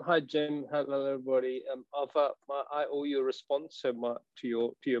 so hi Jim, hello everybody. Alfa, I owe you a response to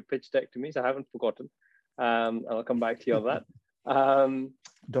your pitch deck to me, so I haven't forgotten. I'll come back to you on that.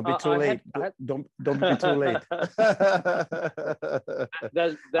 Don't be too late. Don't be too late.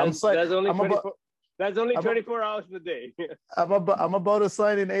 There's only 24 hours in the day. I'm about to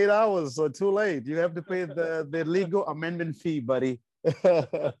sign in 8 hours, so too late. You have to pay the legal amendment fee, buddy. It's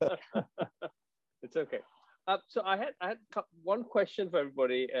okay. So I had one question for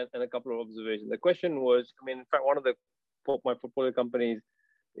everybody and a couple of observations. The question was, I mean, in fact, one of my portfolio companies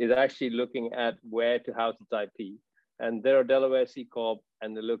is actually looking at where to house its IP, and they're a Delaware C Corp,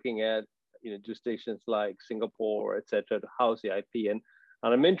 and they're looking at jurisdictions like Singapore, etc., to house the IP. And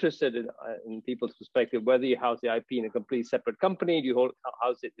I'm interested in people's perspective, whether you house the IP in a completely separate company, do you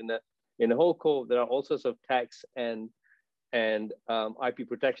house it in a whole co? There are all sorts of tax and IP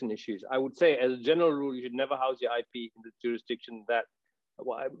protection issues. I would say, as a general rule, you should never house your IP in the jurisdiction that,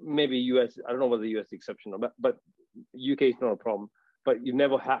 well, maybe US, I don't know whether the US is the exception, but UK is not a problem. But you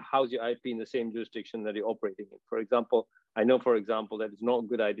never house your IP in the same jurisdiction that you're operating in. For example, I know, for example, that it's not a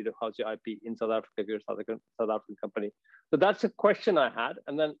good idea to house your IP in South Africa if you're a South African company. So that's a question I had.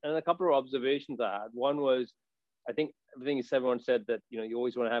 And then a couple of observations I had. One was, I think everything everyone said that, you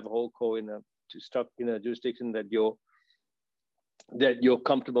always want to have a whole co stuck in a jurisdiction that you're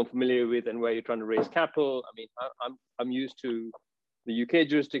comfortable and familiar with, and where you're trying to raise capital. I mean, I'm used to the UK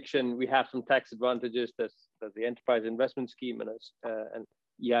jurisdiction. We have some tax advantages. There's the enterprise investment scheme and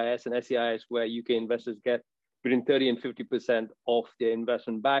EIS and SEIS, where UK investors get between 30 and 50% of their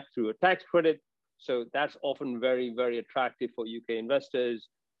investment back through a tax credit. So that's often very, very attractive for UK investors.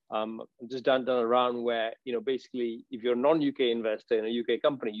 Just done a round where, basically, if you're a non-UK investor in a UK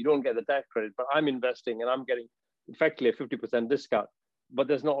company, you don't get the tax credit, but I'm investing and I'm getting effectively a 50% discount, but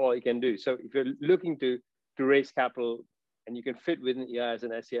there's not a lot you can do. So if you're looking to raise capital and you can fit within EIS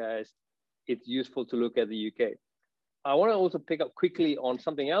and SEIS, it's useful to look at the UK. I want to also pick up quickly on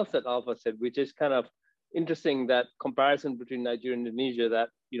something else that Alfa said, which is kind of interesting, that comparison between Nigeria and Indonesia, that,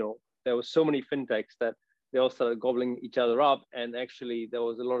 there were so many fintechs that they all started gobbling each other up. And actually there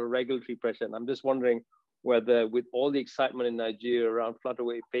was a lot of regulatory pressure. And I'm just wondering whether, with all the excitement in Nigeria around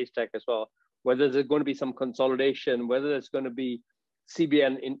Flutterwave, Paystack as well, whether there's going to be some consolidation, whether there's going to be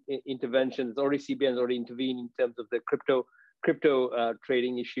CBN interventions. CBN's already intervened in terms of the crypto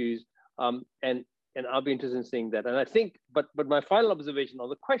trading issues. And I'll be interested in seeing that. And I think, but my final observation on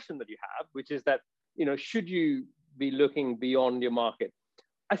the question that you have, which is that, should you be looking beyond your market?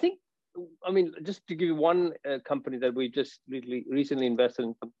 Just to give you one company that we just recently invested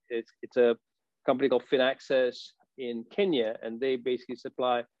in, it's a company called FinAccess in Kenya, and they basically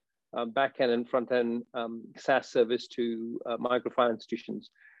supply back-end and front-end SaaS service to microfinance institutions.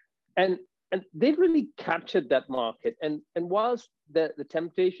 And they've really captured that market. And whilst the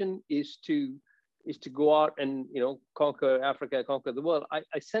temptation is to go out and conquer Africa, conquer the world,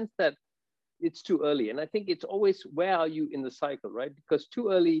 I sense that it's too early. And I think it's always, where are you in the cycle, right? Because too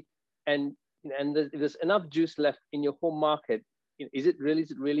early, and there's enough juice left in your home market. Does it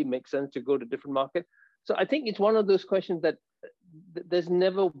really make sense to go to a different market? So I think it's one of those questions that there's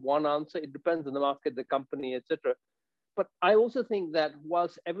never one answer. It depends on the market, the company, etc. But I also think that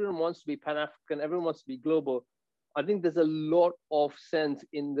whilst everyone wants to be Pan-African, everyone wants to be global, I think there's a lot of sense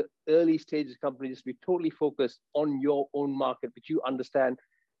in the early stages of companies to be totally focused on your own market, which you understand,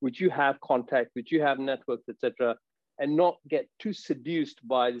 which you have contact, which you have networks, etc., and not get too seduced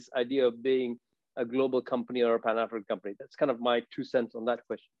by this idea of being a global company or a Pan-African company. That's kind of my 2 cents on that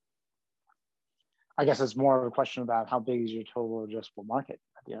question. I guess it's more of a question about how big is your total addressable market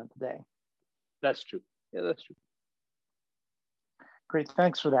at the end of the day. That's true. Yeah, that's true. Great,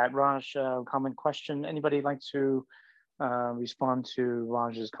 thanks for that, Raj. Comment, question. Anybody like to respond to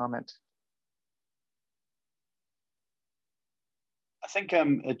Raj's comment? I think,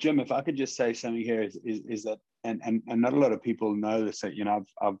 Jim, if I could just say something here, is that, and not a lot of people know this, that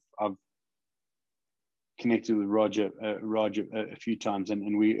I've connected with Roger a few times,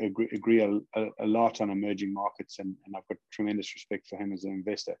 and we agree a lot on emerging markets, and I've got tremendous respect for him as an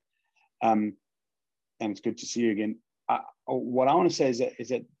investor. And it's good to see you again. What I want to say is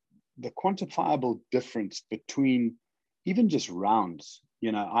that the quantifiable difference between even just rounds,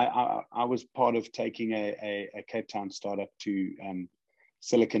 I was part of taking a Cape Town startup to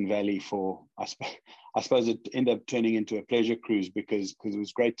Silicon Valley for, I suppose it ended up turning into a pleasure cruise because it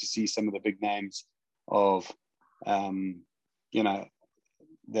was great to see some of the big names of,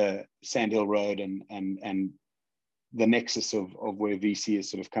 the Sand Hill Road and the nexus of where VC has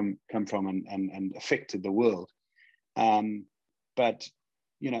sort of come from and affected the world. But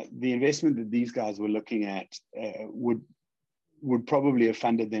the investment that these guys were looking at would probably have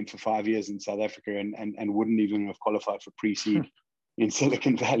funded them for 5 years in South Africa and wouldn't even have qualified for pre-seed in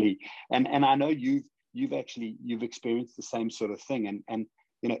Silicon Valley. And I know you've experienced the same sort of thing. And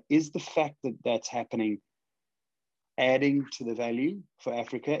is the fact that that's happening adding to the value for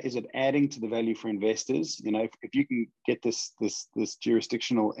Africa? Is it adding to the value for investors? If you can get this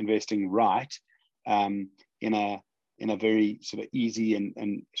jurisdictional investing right, in a very sort of easy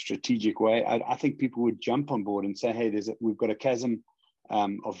and strategic way, I think people would jump on board and say, hey, we've got a chasm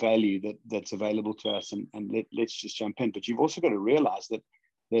of value that's available to us, and let's just jump in. But you've also got to realize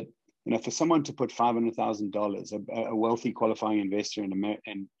that for someone to put $500,000, a wealthy qualifying investor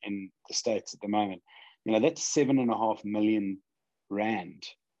in the States at the moment, that's 7.5 million rand.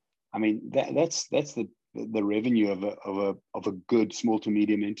 I mean, that's the revenue of a good small to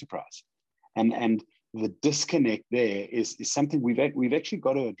medium enterprise, and the disconnect there is something we've actually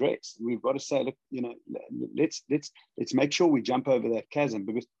got to address. We've got to say, look, let's make sure we jump over that chasm,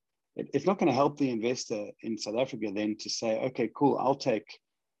 because it's not going to help the investor in South Africa then to say, okay, cool, I'll take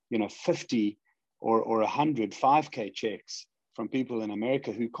 50 or 100 5K checks from people in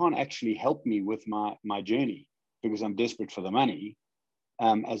America who can't actually help me with my journey because I'm desperate for the money,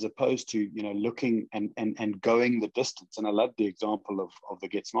 as opposed to looking and going the distance. And I love the example of the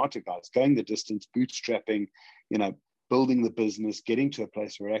Get Smarter guys, going the distance, bootstrapping, building the business, getting to a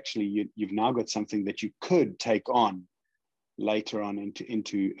place where actually you've now got something that you could take on later on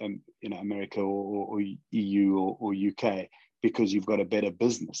into America or EU or UK, because you've got a better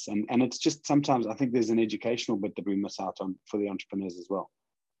business. And it's just, sometimes I think there's an educational bit that we miss out on for the entrepreneurs as well.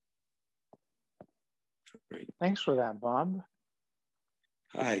 Great. Thanks for that, Bob.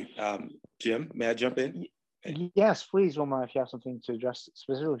 Hi, Jim, may I jump in? Yes, please, Wilma, if you have something to address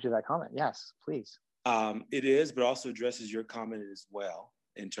specifically to that comment. Yes, please. It is, but also addresses your comment as well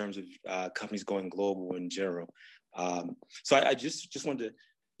in terms of companies going global in general. So I just wanted to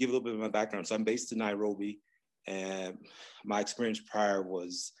give a little bit of my background. So I'm based in Nairobi, and my experience prior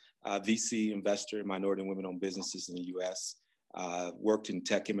was VC investor in minority and women-owned businesses in the US, worked in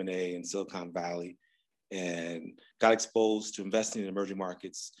tech M&A in Silicon Valley, and got exposed to investing in emerging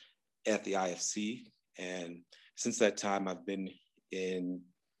markets at the IFC. And since that time, I've been in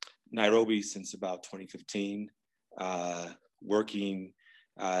Nairobi since about 2015, working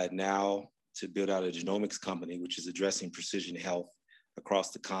now to build out a genomics company, which is addressing precision health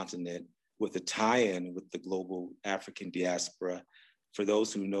across the continent with a tie-in with the global African diaspora. For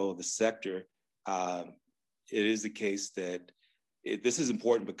those who know the sector, it is the case that this is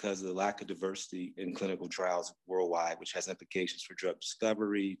important because of the lack of diversity in clinical trials worldwide, which has implications for drug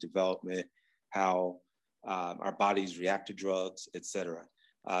discovery, development, how our bodies react to drugs, et cetera.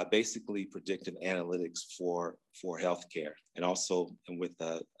 Basically predictive analytics for healthcare, and also with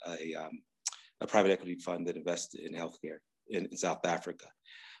a private equity fund that invests in healthcare in South Africa.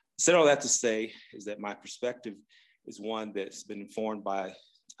 Said all that to say is that my perspective is one that's been informed by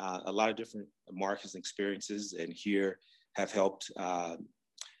a lot of different markets and experiences, and here have helped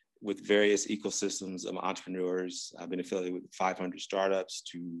with various ecosystems of entrepreneurs. I've been affiliated with 500 startups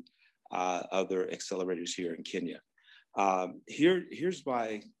to other accelerators here in Kenya. Here's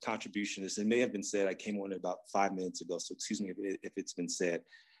my contribution. It may have been said, I came on about 5 minutes ago, so excuse me if it's been said.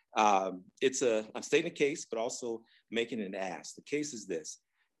 I'm stating a case, but also making an ask. The case is this: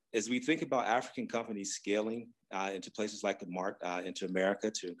 as we think about African companies scaling into places like into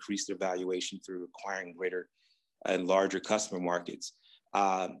America to increase their valuation through acquiring greater and larger customer markets,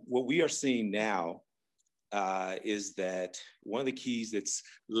 what we are seeing now is that one of the keys that's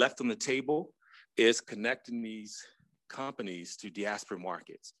left on the table is connecting these companies to diaspora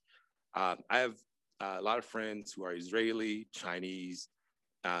markets. I have a lot of friends who are Israeli, Chinese,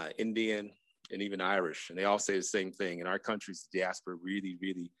 Indian, and even Irish, and they all say the same thing. In our countries, the diaspora really,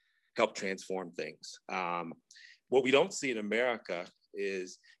 really help transform things. What we don't see in America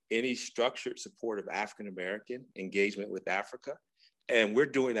is any structured support of African-American engagement with Africa. And we're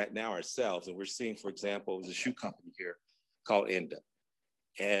doing that now ourselves. And we're seeing, for example, there's a shoe company here called Enda.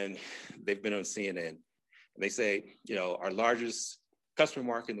 And they've been on CNN. And they say, you know, our largest customer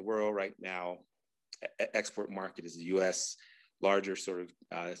market in the world right now, export market is the US. Larger sort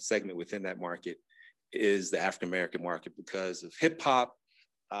of segment within that market is the African-American market because of hip hop,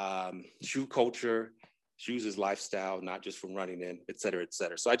 shoe culture, shoes as lifestyle, not just from running in, et cetera, et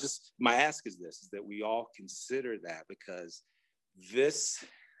cetera. So my ask is this, is that we all consider that, because this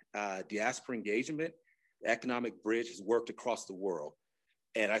diaspora engagement, economic bridge, has worked across the world.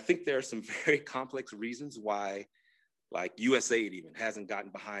 And I think there are some very complex reasons why, like USAID even hasn't gotten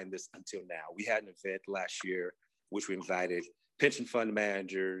behind this until now. We had an event last year, which we invited pension fund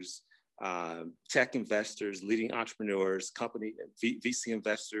managers, tech investors, leading entrepreneurs, VC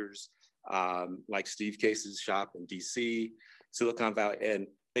investors, like Steve Case's shop in DC, Silicon Valley, and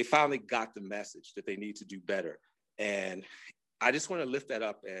they finally got the message that they need to do better. And I just want to lift that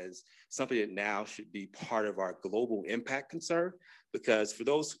up as something that now should be part of our global impact concern, because for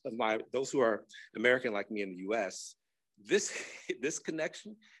those who are American like me in the US, this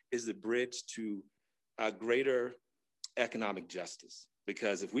connection is the bridge to a greater economic justice.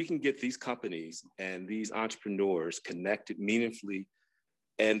 Because if we can get these companies and these entrepreneurs connected meaningfully,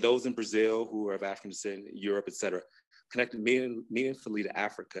 and those in Brazil who are of African descent, Europe, et cetera, connected meaningfully to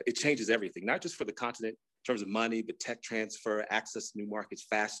Africa, it changes everything, not just for the continent in terms of money, but tech transfer, access to new markets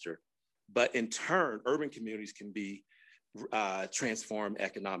faster. But in turn, urban communities can be transformed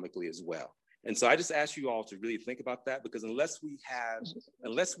economically as well. And so I just ask you all to really think about that, because unless we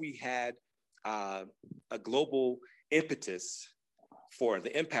had a global impetus for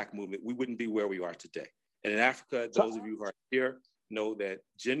the impact movement, we wouldn't be where we are today. And in Africa, those of you who are here know that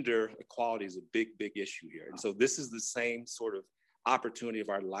gender equality is a big, big issue here. And so this is the same sort of opportunity of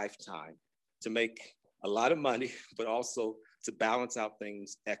our lifetime to make a lot of money, but also to balance out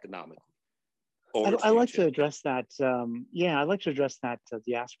things economically. I'd like to address that. I'd like to address that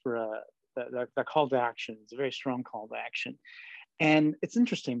diaspora, that call to action. It's a very strong call to action. And it's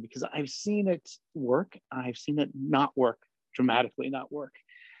interesting because I've seen it work. I've seen it not work, dramatically not work,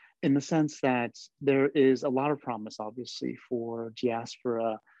 in the sense that there is a lot of promise, obviously, for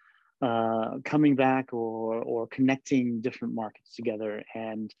diaspora coming back or connecting different markets together.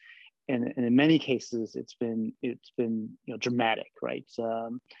 And in many cases, it's been dramatic, right?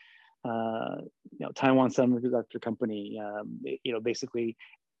 Taiwan Semiconductor Company, basically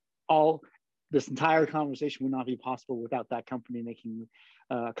all this entire conversation would not be possible without that company making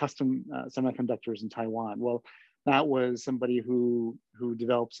custom semiconductors in Taiwan. Well, that was somebody who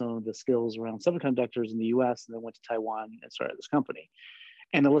developed some of the skills around semiconductors in the US and then went to Taiwan and started this company.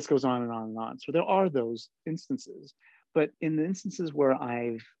 And the list goes on and on and on. So there are those instances. But in the instances where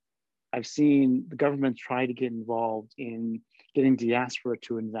I've seen the government try to get involved in getting diaspora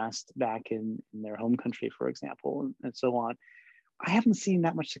to invest back in their home country, for example, and so on, I haven't seen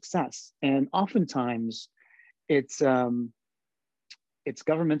that much success. And oftentimes it's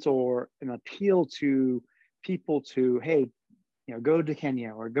governments or an appeal to people to, hey, go to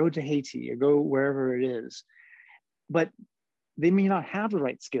Kenya or go to Haiti or go wherever it is. But they may not have the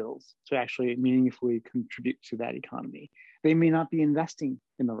right skills to actually meaningfully contribute to that economy. They may not be investing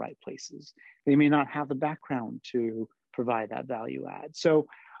in the right places. They may not have the background to provide that value add. So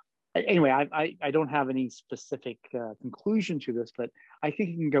anyway, I don't have any specific conclusion to this, but I think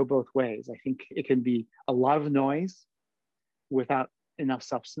it can go both ways. I think it can be a lot of noise without enough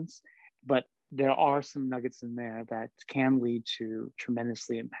substance, but there are some nuggets in there that can lead to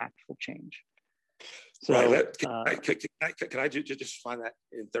tremendously impactful change. So, right. Can I just find that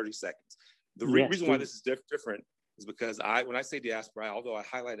in 30 seconds? The reason why this is different is because when I say diaspora, although I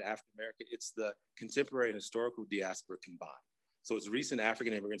highlighted African American, it's the contemporary and historical diaspora combined. So it's recent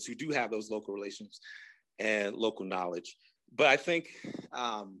African immigrants who do have those local relations and local knowledge. But I think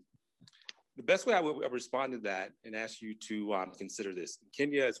the best way I would respond to that and ask you to consider this, in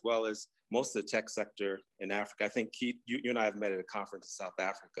Kenya, as well as most of the tech sector in Africa, I think Keet, you and I have met at a conference in South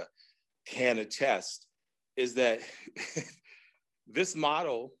Africa, can attest, is that this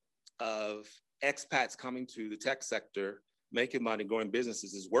model of expats coming to the tech sector, making money, growing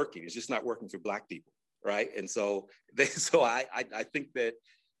businesses is working. It's just not working for Black people, right? And so, I think that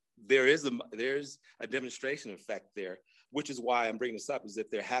there's a demonstration effect there, which is why I'm bringing this up, is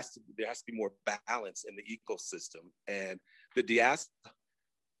that there has to be more balance in the ecosystem. And the diaspora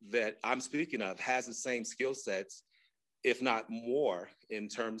that I'm speaking of has the same skill sets, if not more, in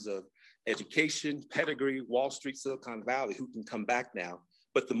terms of education, pedigree, Wall Street, Silicon Valley, who can come back now.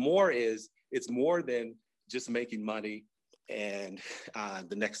 But the more is, it's more than just making money and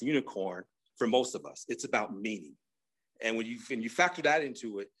the next unicorn for most of us. It's about meaning. And when you factor that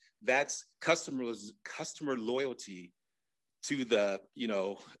into it, that's customer loyalty to the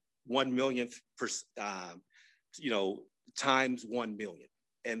 1 millionth times 1 million.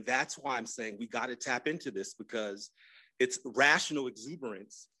 And that's why I'm saying we got to tap into this, because it's rational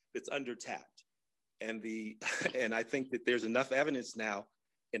exuberance that's under-tapped. And I think that there's enough evidence now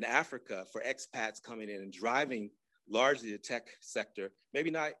in Africa for expats coming in and driving largely the tech sector,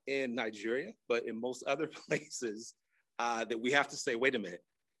 maybe not in Nigeria, but in most other places, that we have to say, wait a minute,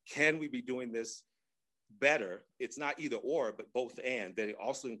 can we be doing this better? It's not either or, but both and, that it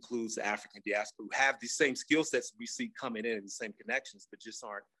also includes the African diaspora who have the same skill sets we see coming in and the same connections, but just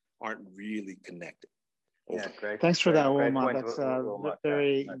aren't really connected. Yeah, great. Thanks for that, Great Wilmot. point, That's Wilmot.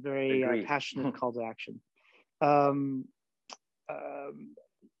 very passionate call to action.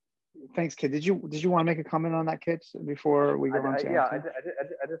 Thanks, Kit. Did you want to make a comment on that, Kit, before we go on to I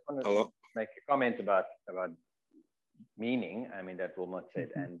just want to make a comment about meaning. I mean, that Wilmot said,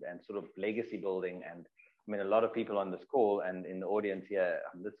 and sort of legacy building. And I mean, a lot of people on this call and in the audience here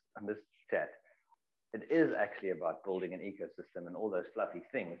on this chat, it is actually about building an ecosystem and all those fluffy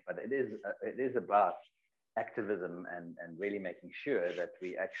things, but it is about activism and really making sure that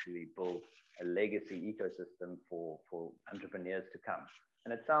we actually build a legacy ecosystem for entrepreneurs to come.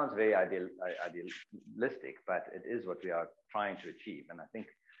 And it sounds very idealistic, but it is what we are trying to achieve. And I think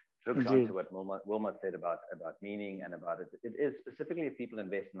it hooks on to what Wilmot said about meaning and about it. It is specifically if people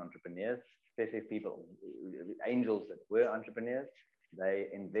invest in entrepreneurs, especially if people, angels that were entrepreneurs, they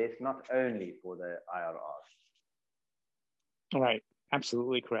invest not only for the IRRs. All right.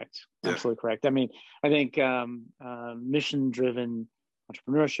 Absolutely correct. Absolutely correct. I mean, I think mission-driven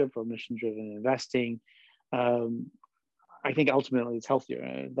entrepreneurship or mission-driven investing, I think ultimately it's healthier.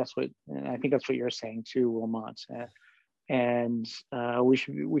 And I think that's what you're saying too, Wilmot. And we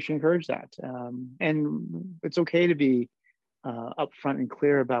should encourage that. And it's okay to be upfront and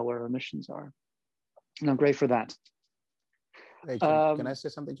clear about what our missions are. And I'm great for that. Hey, Jim, can I say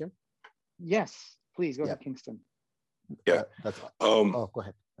something, Jim? Yes, please go ahead, Kingston. Yeah. Go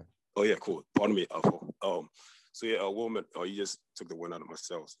ahead. Oh yeah, cool. Pardon me, Alfa. So yeah, Wilmot, you just took the wind out of my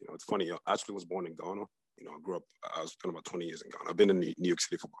sails. It's funny. I actually was born in Ghana. I grew up. I was spent about 20 years in Ghana. I've been in New York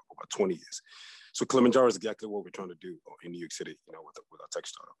City for about 20 years. So Kilimanjaro is exactly what we're trying to do in New York City. With our tech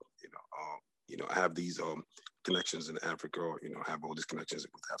startup. I have these connections in Africa, or, I have all these connections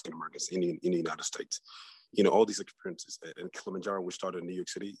with African Americans in the United States. All these experiences. And Kilimanjaro, we started in New York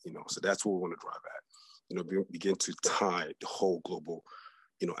City, so that's what we want to drive at. Begin to tie the whole global,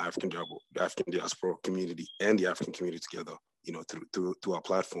 African diaspora community and the African community together, through our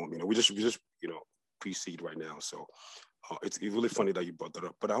platform. We just pre-seed right now. So it's really funny that you brought that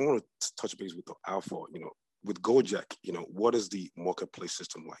up. But I want to touch base with the Alfa, with Gojek, what is the marketplace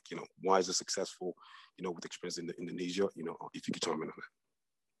system like? Why is it successful, with experience in Indonesia, if you could comment on that.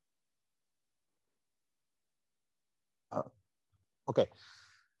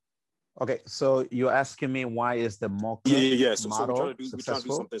 Okay, so you're asking me why is the market yeah. So model we're trying to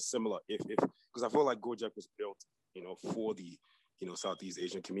do something similar. If because I feel like Gojek was built, for the Southeast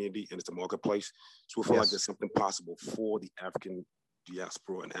Asian community, and it's a marketplace. So we feel like there's something possible for the African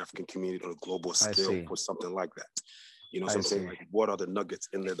diaspora and African community on a global scale for something like that. So I'm saying, like, what are the nuggets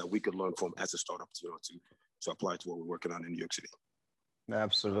in there that we could learn from as a startup, to apply to what we're working on in New York City?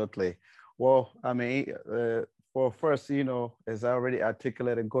 Absolutely. Well, I mean, well, first, as I already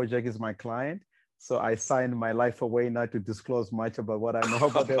articulated, Gojek is my client. So I signed my life away not to disclose much about what I know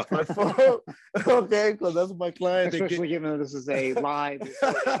about their platform. Okay, because that's my client. Especially given that this is a live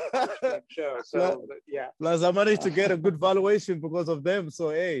show. So yeah. Plus, I managed to get a good valuation because of them. So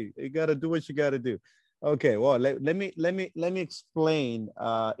hey, you got to do what you got to do. Okay, well, let me explain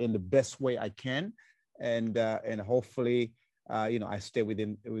in the best way I can, and hopefully, I stay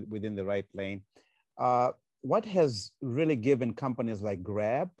within the right lane. What has really given companies like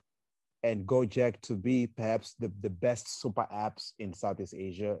Grab and Gojek to be perhaps the best super apps in Southeast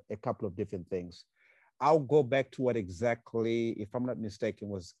Asia? A couple of different things. I'll go back to what exactly, if I'm not mistaken,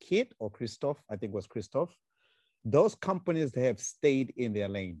 was Keet or Christophe. I think it was Christophe. Those companies, they have stayed in their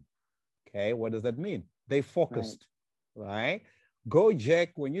lane. Okay, what does that mean? They focused, right? Gojek,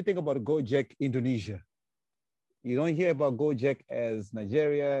 when you think about Gojek Indonesia, you don't hear about Gojek as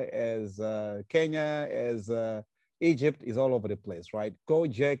Nigeria, as Kenya, as Egypt, is all over the place, right?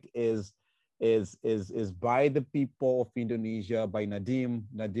 Gojek is by the people of Indonesia, by Nadim,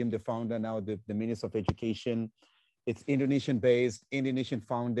 the founder, now the Minister of Education. It's Indonesian based, Indonesian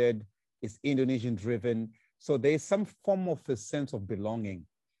founded, it's Indonesian driven. So there's some form of a sense of belonging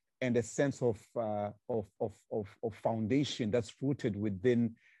and a sense of foundation that's rooted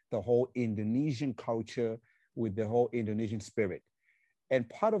within the whole Indonesian culture, with the whole Indonesian spirit. And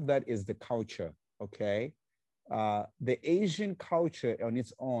part of that is the culture, okay? The Asian culture on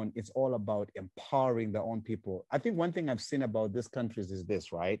its own, it's all about empowering their own people. I think one thing I've seen about these countries is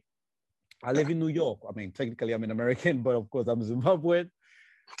this, right? I live in New York. I mean, technically I'm an American, but of course I'm Zimbabwean.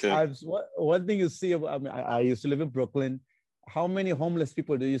 Okay. One thing you see, I used to live in Brooklyn. How many homeless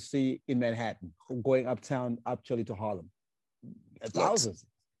people do you see in Manhattan going uptown, actually to Harlem? Thousands.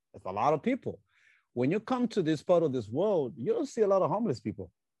 It's a lot of people. When you come to this part of this world, you don't see a lot of homeless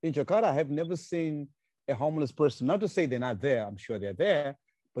people. In Jakarta, I have never seen a homeless person. Not to say they're not there, I'm sure they're there,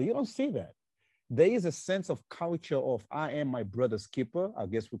 but you don't see that. There is a sense of culture of I am my brother's keeper. I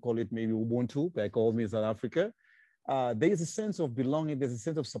guess we call it maybe Ubuntu, back home in South Africa. There is a sense of belonging, there's a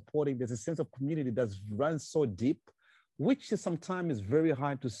sense of supporting, there's a sense of community that's run so deep, which is sometimes very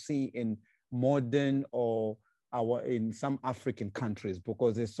hard to see in modern or in some African countries,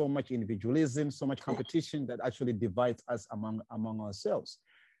 because there's so much individualism, so much competition that actually divides us among ourselves.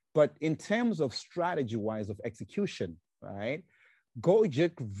 But in terms of strategy-wise of execution, right,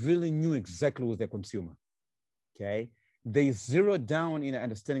 Gojek really knew exactly who was their consumer, okay? They zeroed down in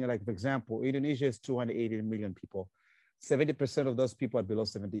understanding, like, for example, Indonesia is 280 million people. 70% of those people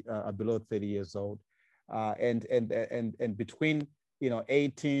are below 30 years old. And between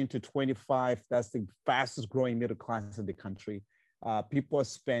 18 to 25, that's the fastest growing middle class in the country. People are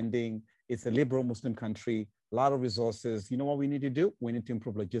spending, it's a liberal Muslim country, a lot of resources. You know what we need to do? We need to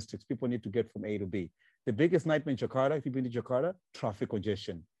improve logistics. People need to get from A to B. The biggest nightmare in Jakarta, if you've been to Jakarta, traffic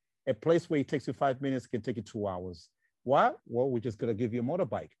congestion. A place where it takes you 5 minutes can take you 2 hours. Why? Well, we're just gonna give you a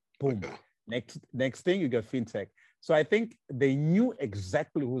motorbike. Boom. Next thing, you get fintech. So I think they knew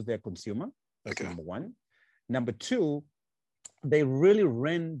exactly who's their consumer. That's number one. Number two, they really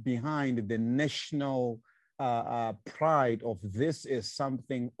ran behind the national pride of this is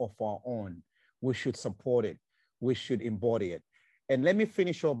something of our own. We should support it. We should embody it. And let me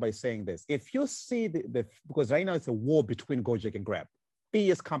finish off by saying this. If you see because right now it's a war between Gojek and Grab,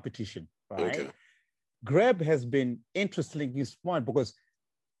 fierce competition, right? Okay. Grab has been interestingly smart because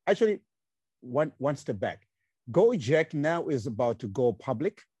actually one step back, Gojek now is about to go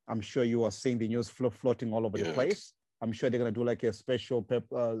public. I'm sure you are seeing the news floating all over the place. I'm sure they're going to do like a special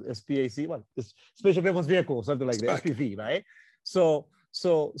SPAC, special purpose vehicle, something like the SPV, right? So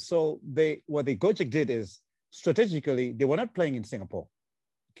So what the Gojek did is strategically, they were not playing in Singapore.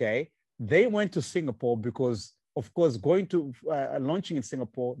 Okay. They went to Singapore because, of course, going to launching in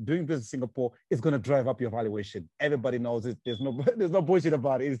Singapore, doing business in Singapore is going to drive up your valuation. Everybody knows it. There's no bullshit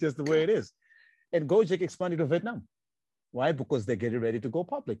about it. It's just the way it is. And Gojek expanded to Vietnam. Why? Because they're getting ready to go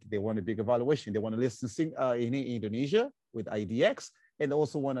public. They want a bigger valuation. They want to list in Indonesia with IDX, and they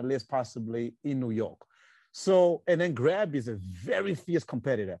also want to list possibly in New York. So, and then Grab is a very fierce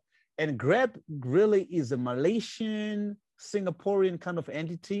competitor. And Grab really is a Malaysian, Singaporean kind of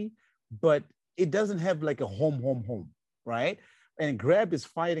entity, but it doesn't have like a home, right? And Grab is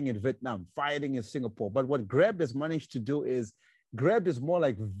fighting in Vietnam, fighting in Singapore. But what Grab has managed to do is Grab is more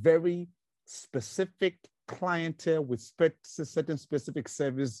like very specific clientele with certain specific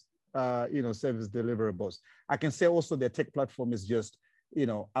service, service deliverables. I can say also their tech platform is just,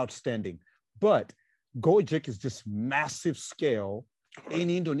 outstanding. But Gojek is just massive scale in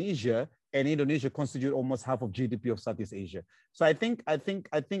Indonesia, and Indonesia constitutes almost half of GDP of Southeast Asia. So I think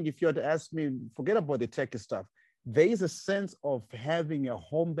if you had to ask me, forget about the tech stuff. There is a sense of having a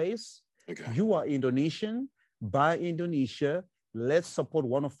home base. Okay. You are Indonesian, buy Indonesia. Let's support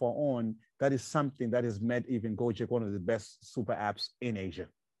one of our own. That is something that has made even Gojek one of the best super apps in Asia.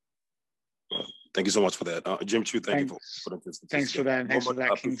 Well, thank you so much for that. Jim Chu, thank you for that. Thanks for that. Thanks for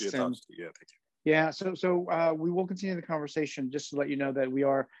that, Kingston. Yeah, thank you. Yeah, so we will continue the conversation, just to let you know that we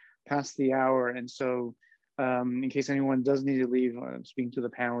are past the hour. And so in case anyone does need to leave, speaking to the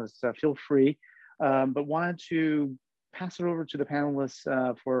panelists, feel free. But wanted to pass it over to the panelists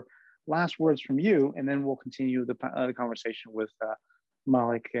for last words from you, and then we'll continue the conversation with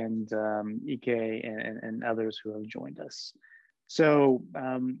Malik and Ike and others who have joined us. So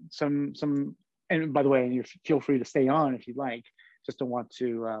and by the way, you feel free to stay on if you'd like. Just don't want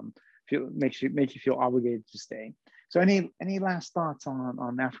to make you feel obligated to stay. So any last thoughts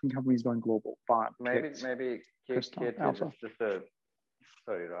on African companies going global? Bob, maybe Christophe, Alfa.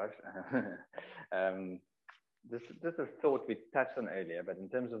 Sorry, Raj. Just a thought we touched on earlier, but in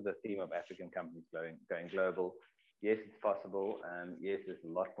terms of the theme of African companies going global, yes, it's possible, and yes, there's a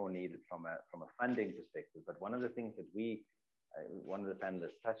lot more needed from a funding perspective. But one of the things that one of the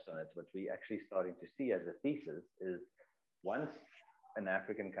panelists touched on it, what we actually starting to see as a thesis is once an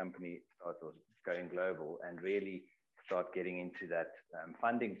African company starts going global and really start getting into that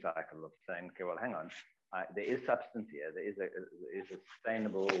funding cycle of saying, okay, well, hang on, there is substance here. There is a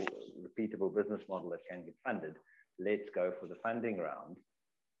sustainable, repeatable business model that can get funded. Let's go for the funding round.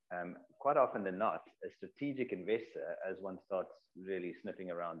 Quite often than not, a strategic investor, as one starts really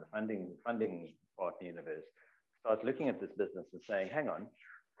sniffing around the funding partner universe, starts looking at this business and saying, hang on,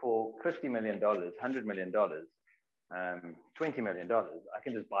 for $50 million, $100 million, $20 million, I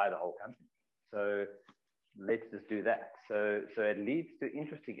can just buy the whole company. So let's just do that. So it leads to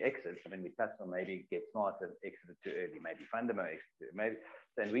interesting exits. I mean, we touched on maybe Get Smart and exited too early, maybe Fundamo exited, maybe.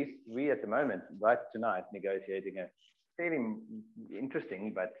 Then we at the moment, right tonight, negotiating a fairly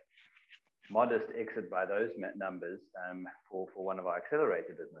interesting but modest exit by those numbers for one of our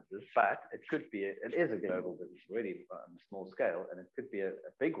accelerator businesses. But it is a global business already on a small scale, and it could be a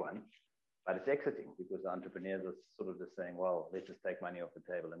big one, but it's exiting because the entrepreneurs are sort of just saying, well, let's just take money off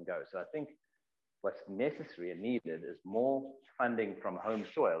the table and go. So I think what's necessary and needed is more funding from home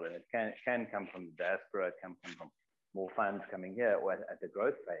soil, and it can come from the diaspora, it can come from more funds coming here or at the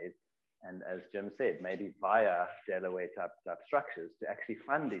growth phase. And as Jim said, maybe via Delaware type structures to actually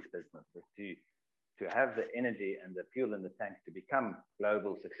fund these businesses, to have the energy and the fuel in the tank to become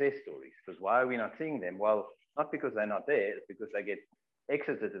global success stories. Because why are we not seeing them? Well, not because they're not there, it's because they get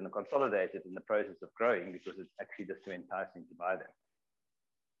exited and consolidated in the process of growing, because it's actually just too enticing to buy them.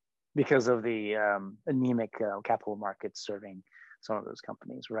 Because of the anemic capital markets serving some of those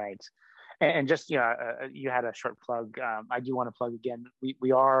companies, right? And just, you had a short plug. I do want to plug again.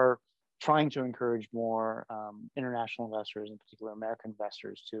 We are trying to encourage more international investors, in particular American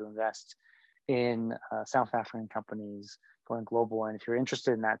investors, to invest in South African companies going global. And if you're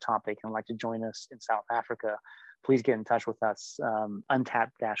interested in that topic and like to join us in South Africa, please get in touch with us,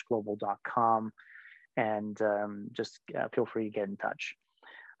 untapped-global.com, and just feel free to get in touch.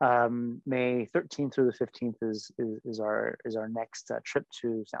 May 13th through the 15th is our next trip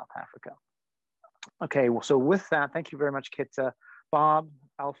to South Africa. Okay, well, so with that, thank you very much, Kit. Bob,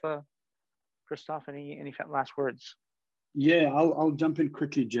 Alfa, Christophe, any last words? Yeah, I'll jump in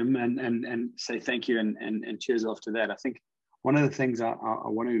quickly, Jim, and say thank you and cheers after that. I think one of the things I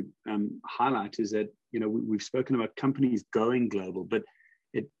want to highlight is that, we've spoken about companies going global, but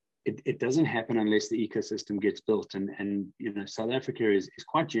it doesn't happen unless the ecosystem gets built. And South Africa is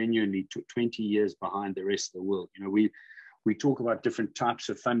quite genuinely 20 years behind the rest of the world. we talk about different types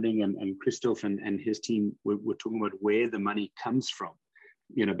of funding, and Christophe and his team were talking about where the money comes from,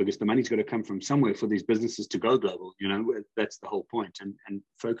 because the money's got to come from somewhere for these businesses to go global. That's the whole point. And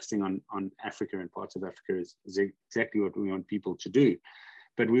focusing on Africa and parts of Africa is exactly what we want people to do.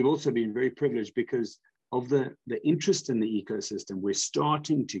 But we've also been very privileged because of the interest in the ecosystem. We're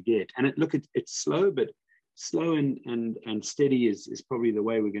starting to get, and it's slow, but slow and steady is probably the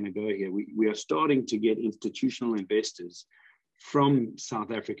way we're going to go here. We are starting to get institutional investors from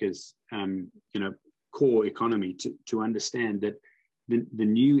South Africa's core economy to understand that the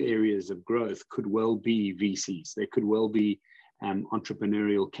new areas of growth could well be VCs. They could well be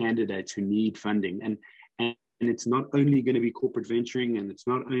entrepreneurial candidates who need funding. And it's not only going to be corporate venturing, and it's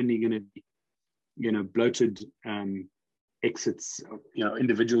not only going to be bloated exits,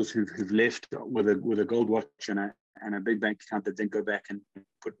 individuals who've left with a gold watch and a big bank account that then go back and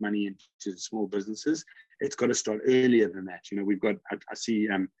put money into small businesses. It's got to start earlier than that. We've got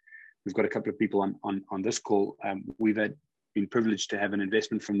a couple of people on this call. We've been privileged to have an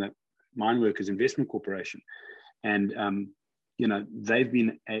investment from the Mine Workers Investment Corporation, and they've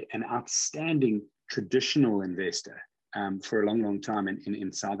been an outstanding traditional investor for a long time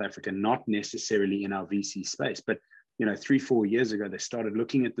in South Africa, not necessarily in our VC space, but 3-4 years ago, they started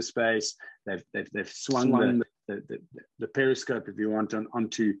looking at the space. They've swung the periscope, if you want,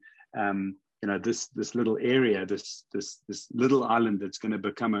 onto this little area, this little island that's going to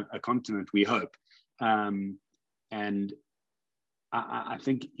become a continent, we hope. And I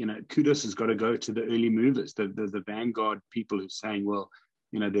think kudos has got to go to the early movers, the vanguard people who are saying, well,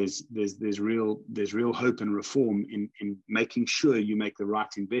 there's real hope and reform in making sure you make the right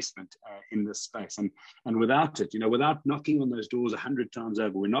investment in this space. And without it, without knocking on those doors 100 times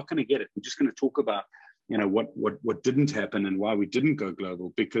over, we're not going to get it. We're just going to talk about, what didn't happen and why we didn't go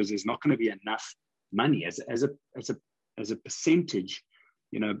global, because there's not going to be enough money as a percentage.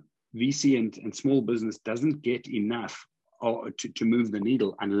 VC and small business doesn't get enough to move the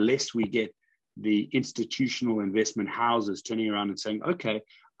needle unless we get the institutional investment houses turning around and saying, okay,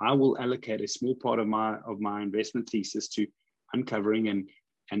 I will allocate a small part of my investment thesis to uncovering and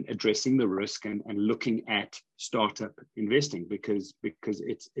addressing the risk and looking at startup investing, because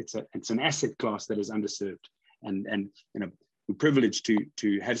it's an asset class that is underserved. And we're privileged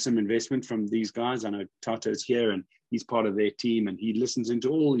to have some investment from these guys. I know Tato's here and he's part of their team, and he listens into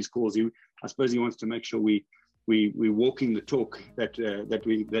all these calls. I suppose he wants to make sure we're walking the talk that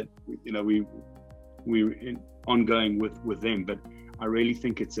we're ongoing with them. But I really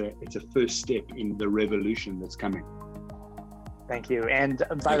think it's a first step in the revolution that's coming. Thank you. And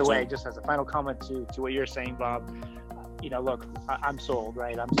by the way, just as a final comment to what you're saying, Bob, look, I'm sold,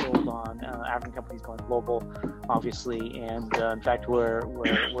 right? I'm sold on African companies going global, obviously, and in fact,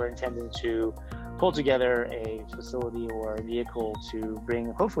 we're intending to pull together a facility or a vehicle to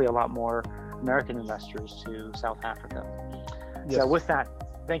bring hopefully a lot more American investors to South Africa. Yes. So with that,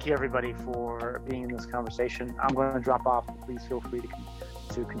 thank you everybody for being in this conversation. I'm going to drop off. Please feel free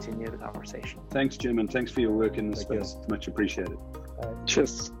to continue the conversation. Thanks, Jim, and thanks for your work in this space. Much appreciated.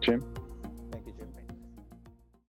 Cheers, Jim.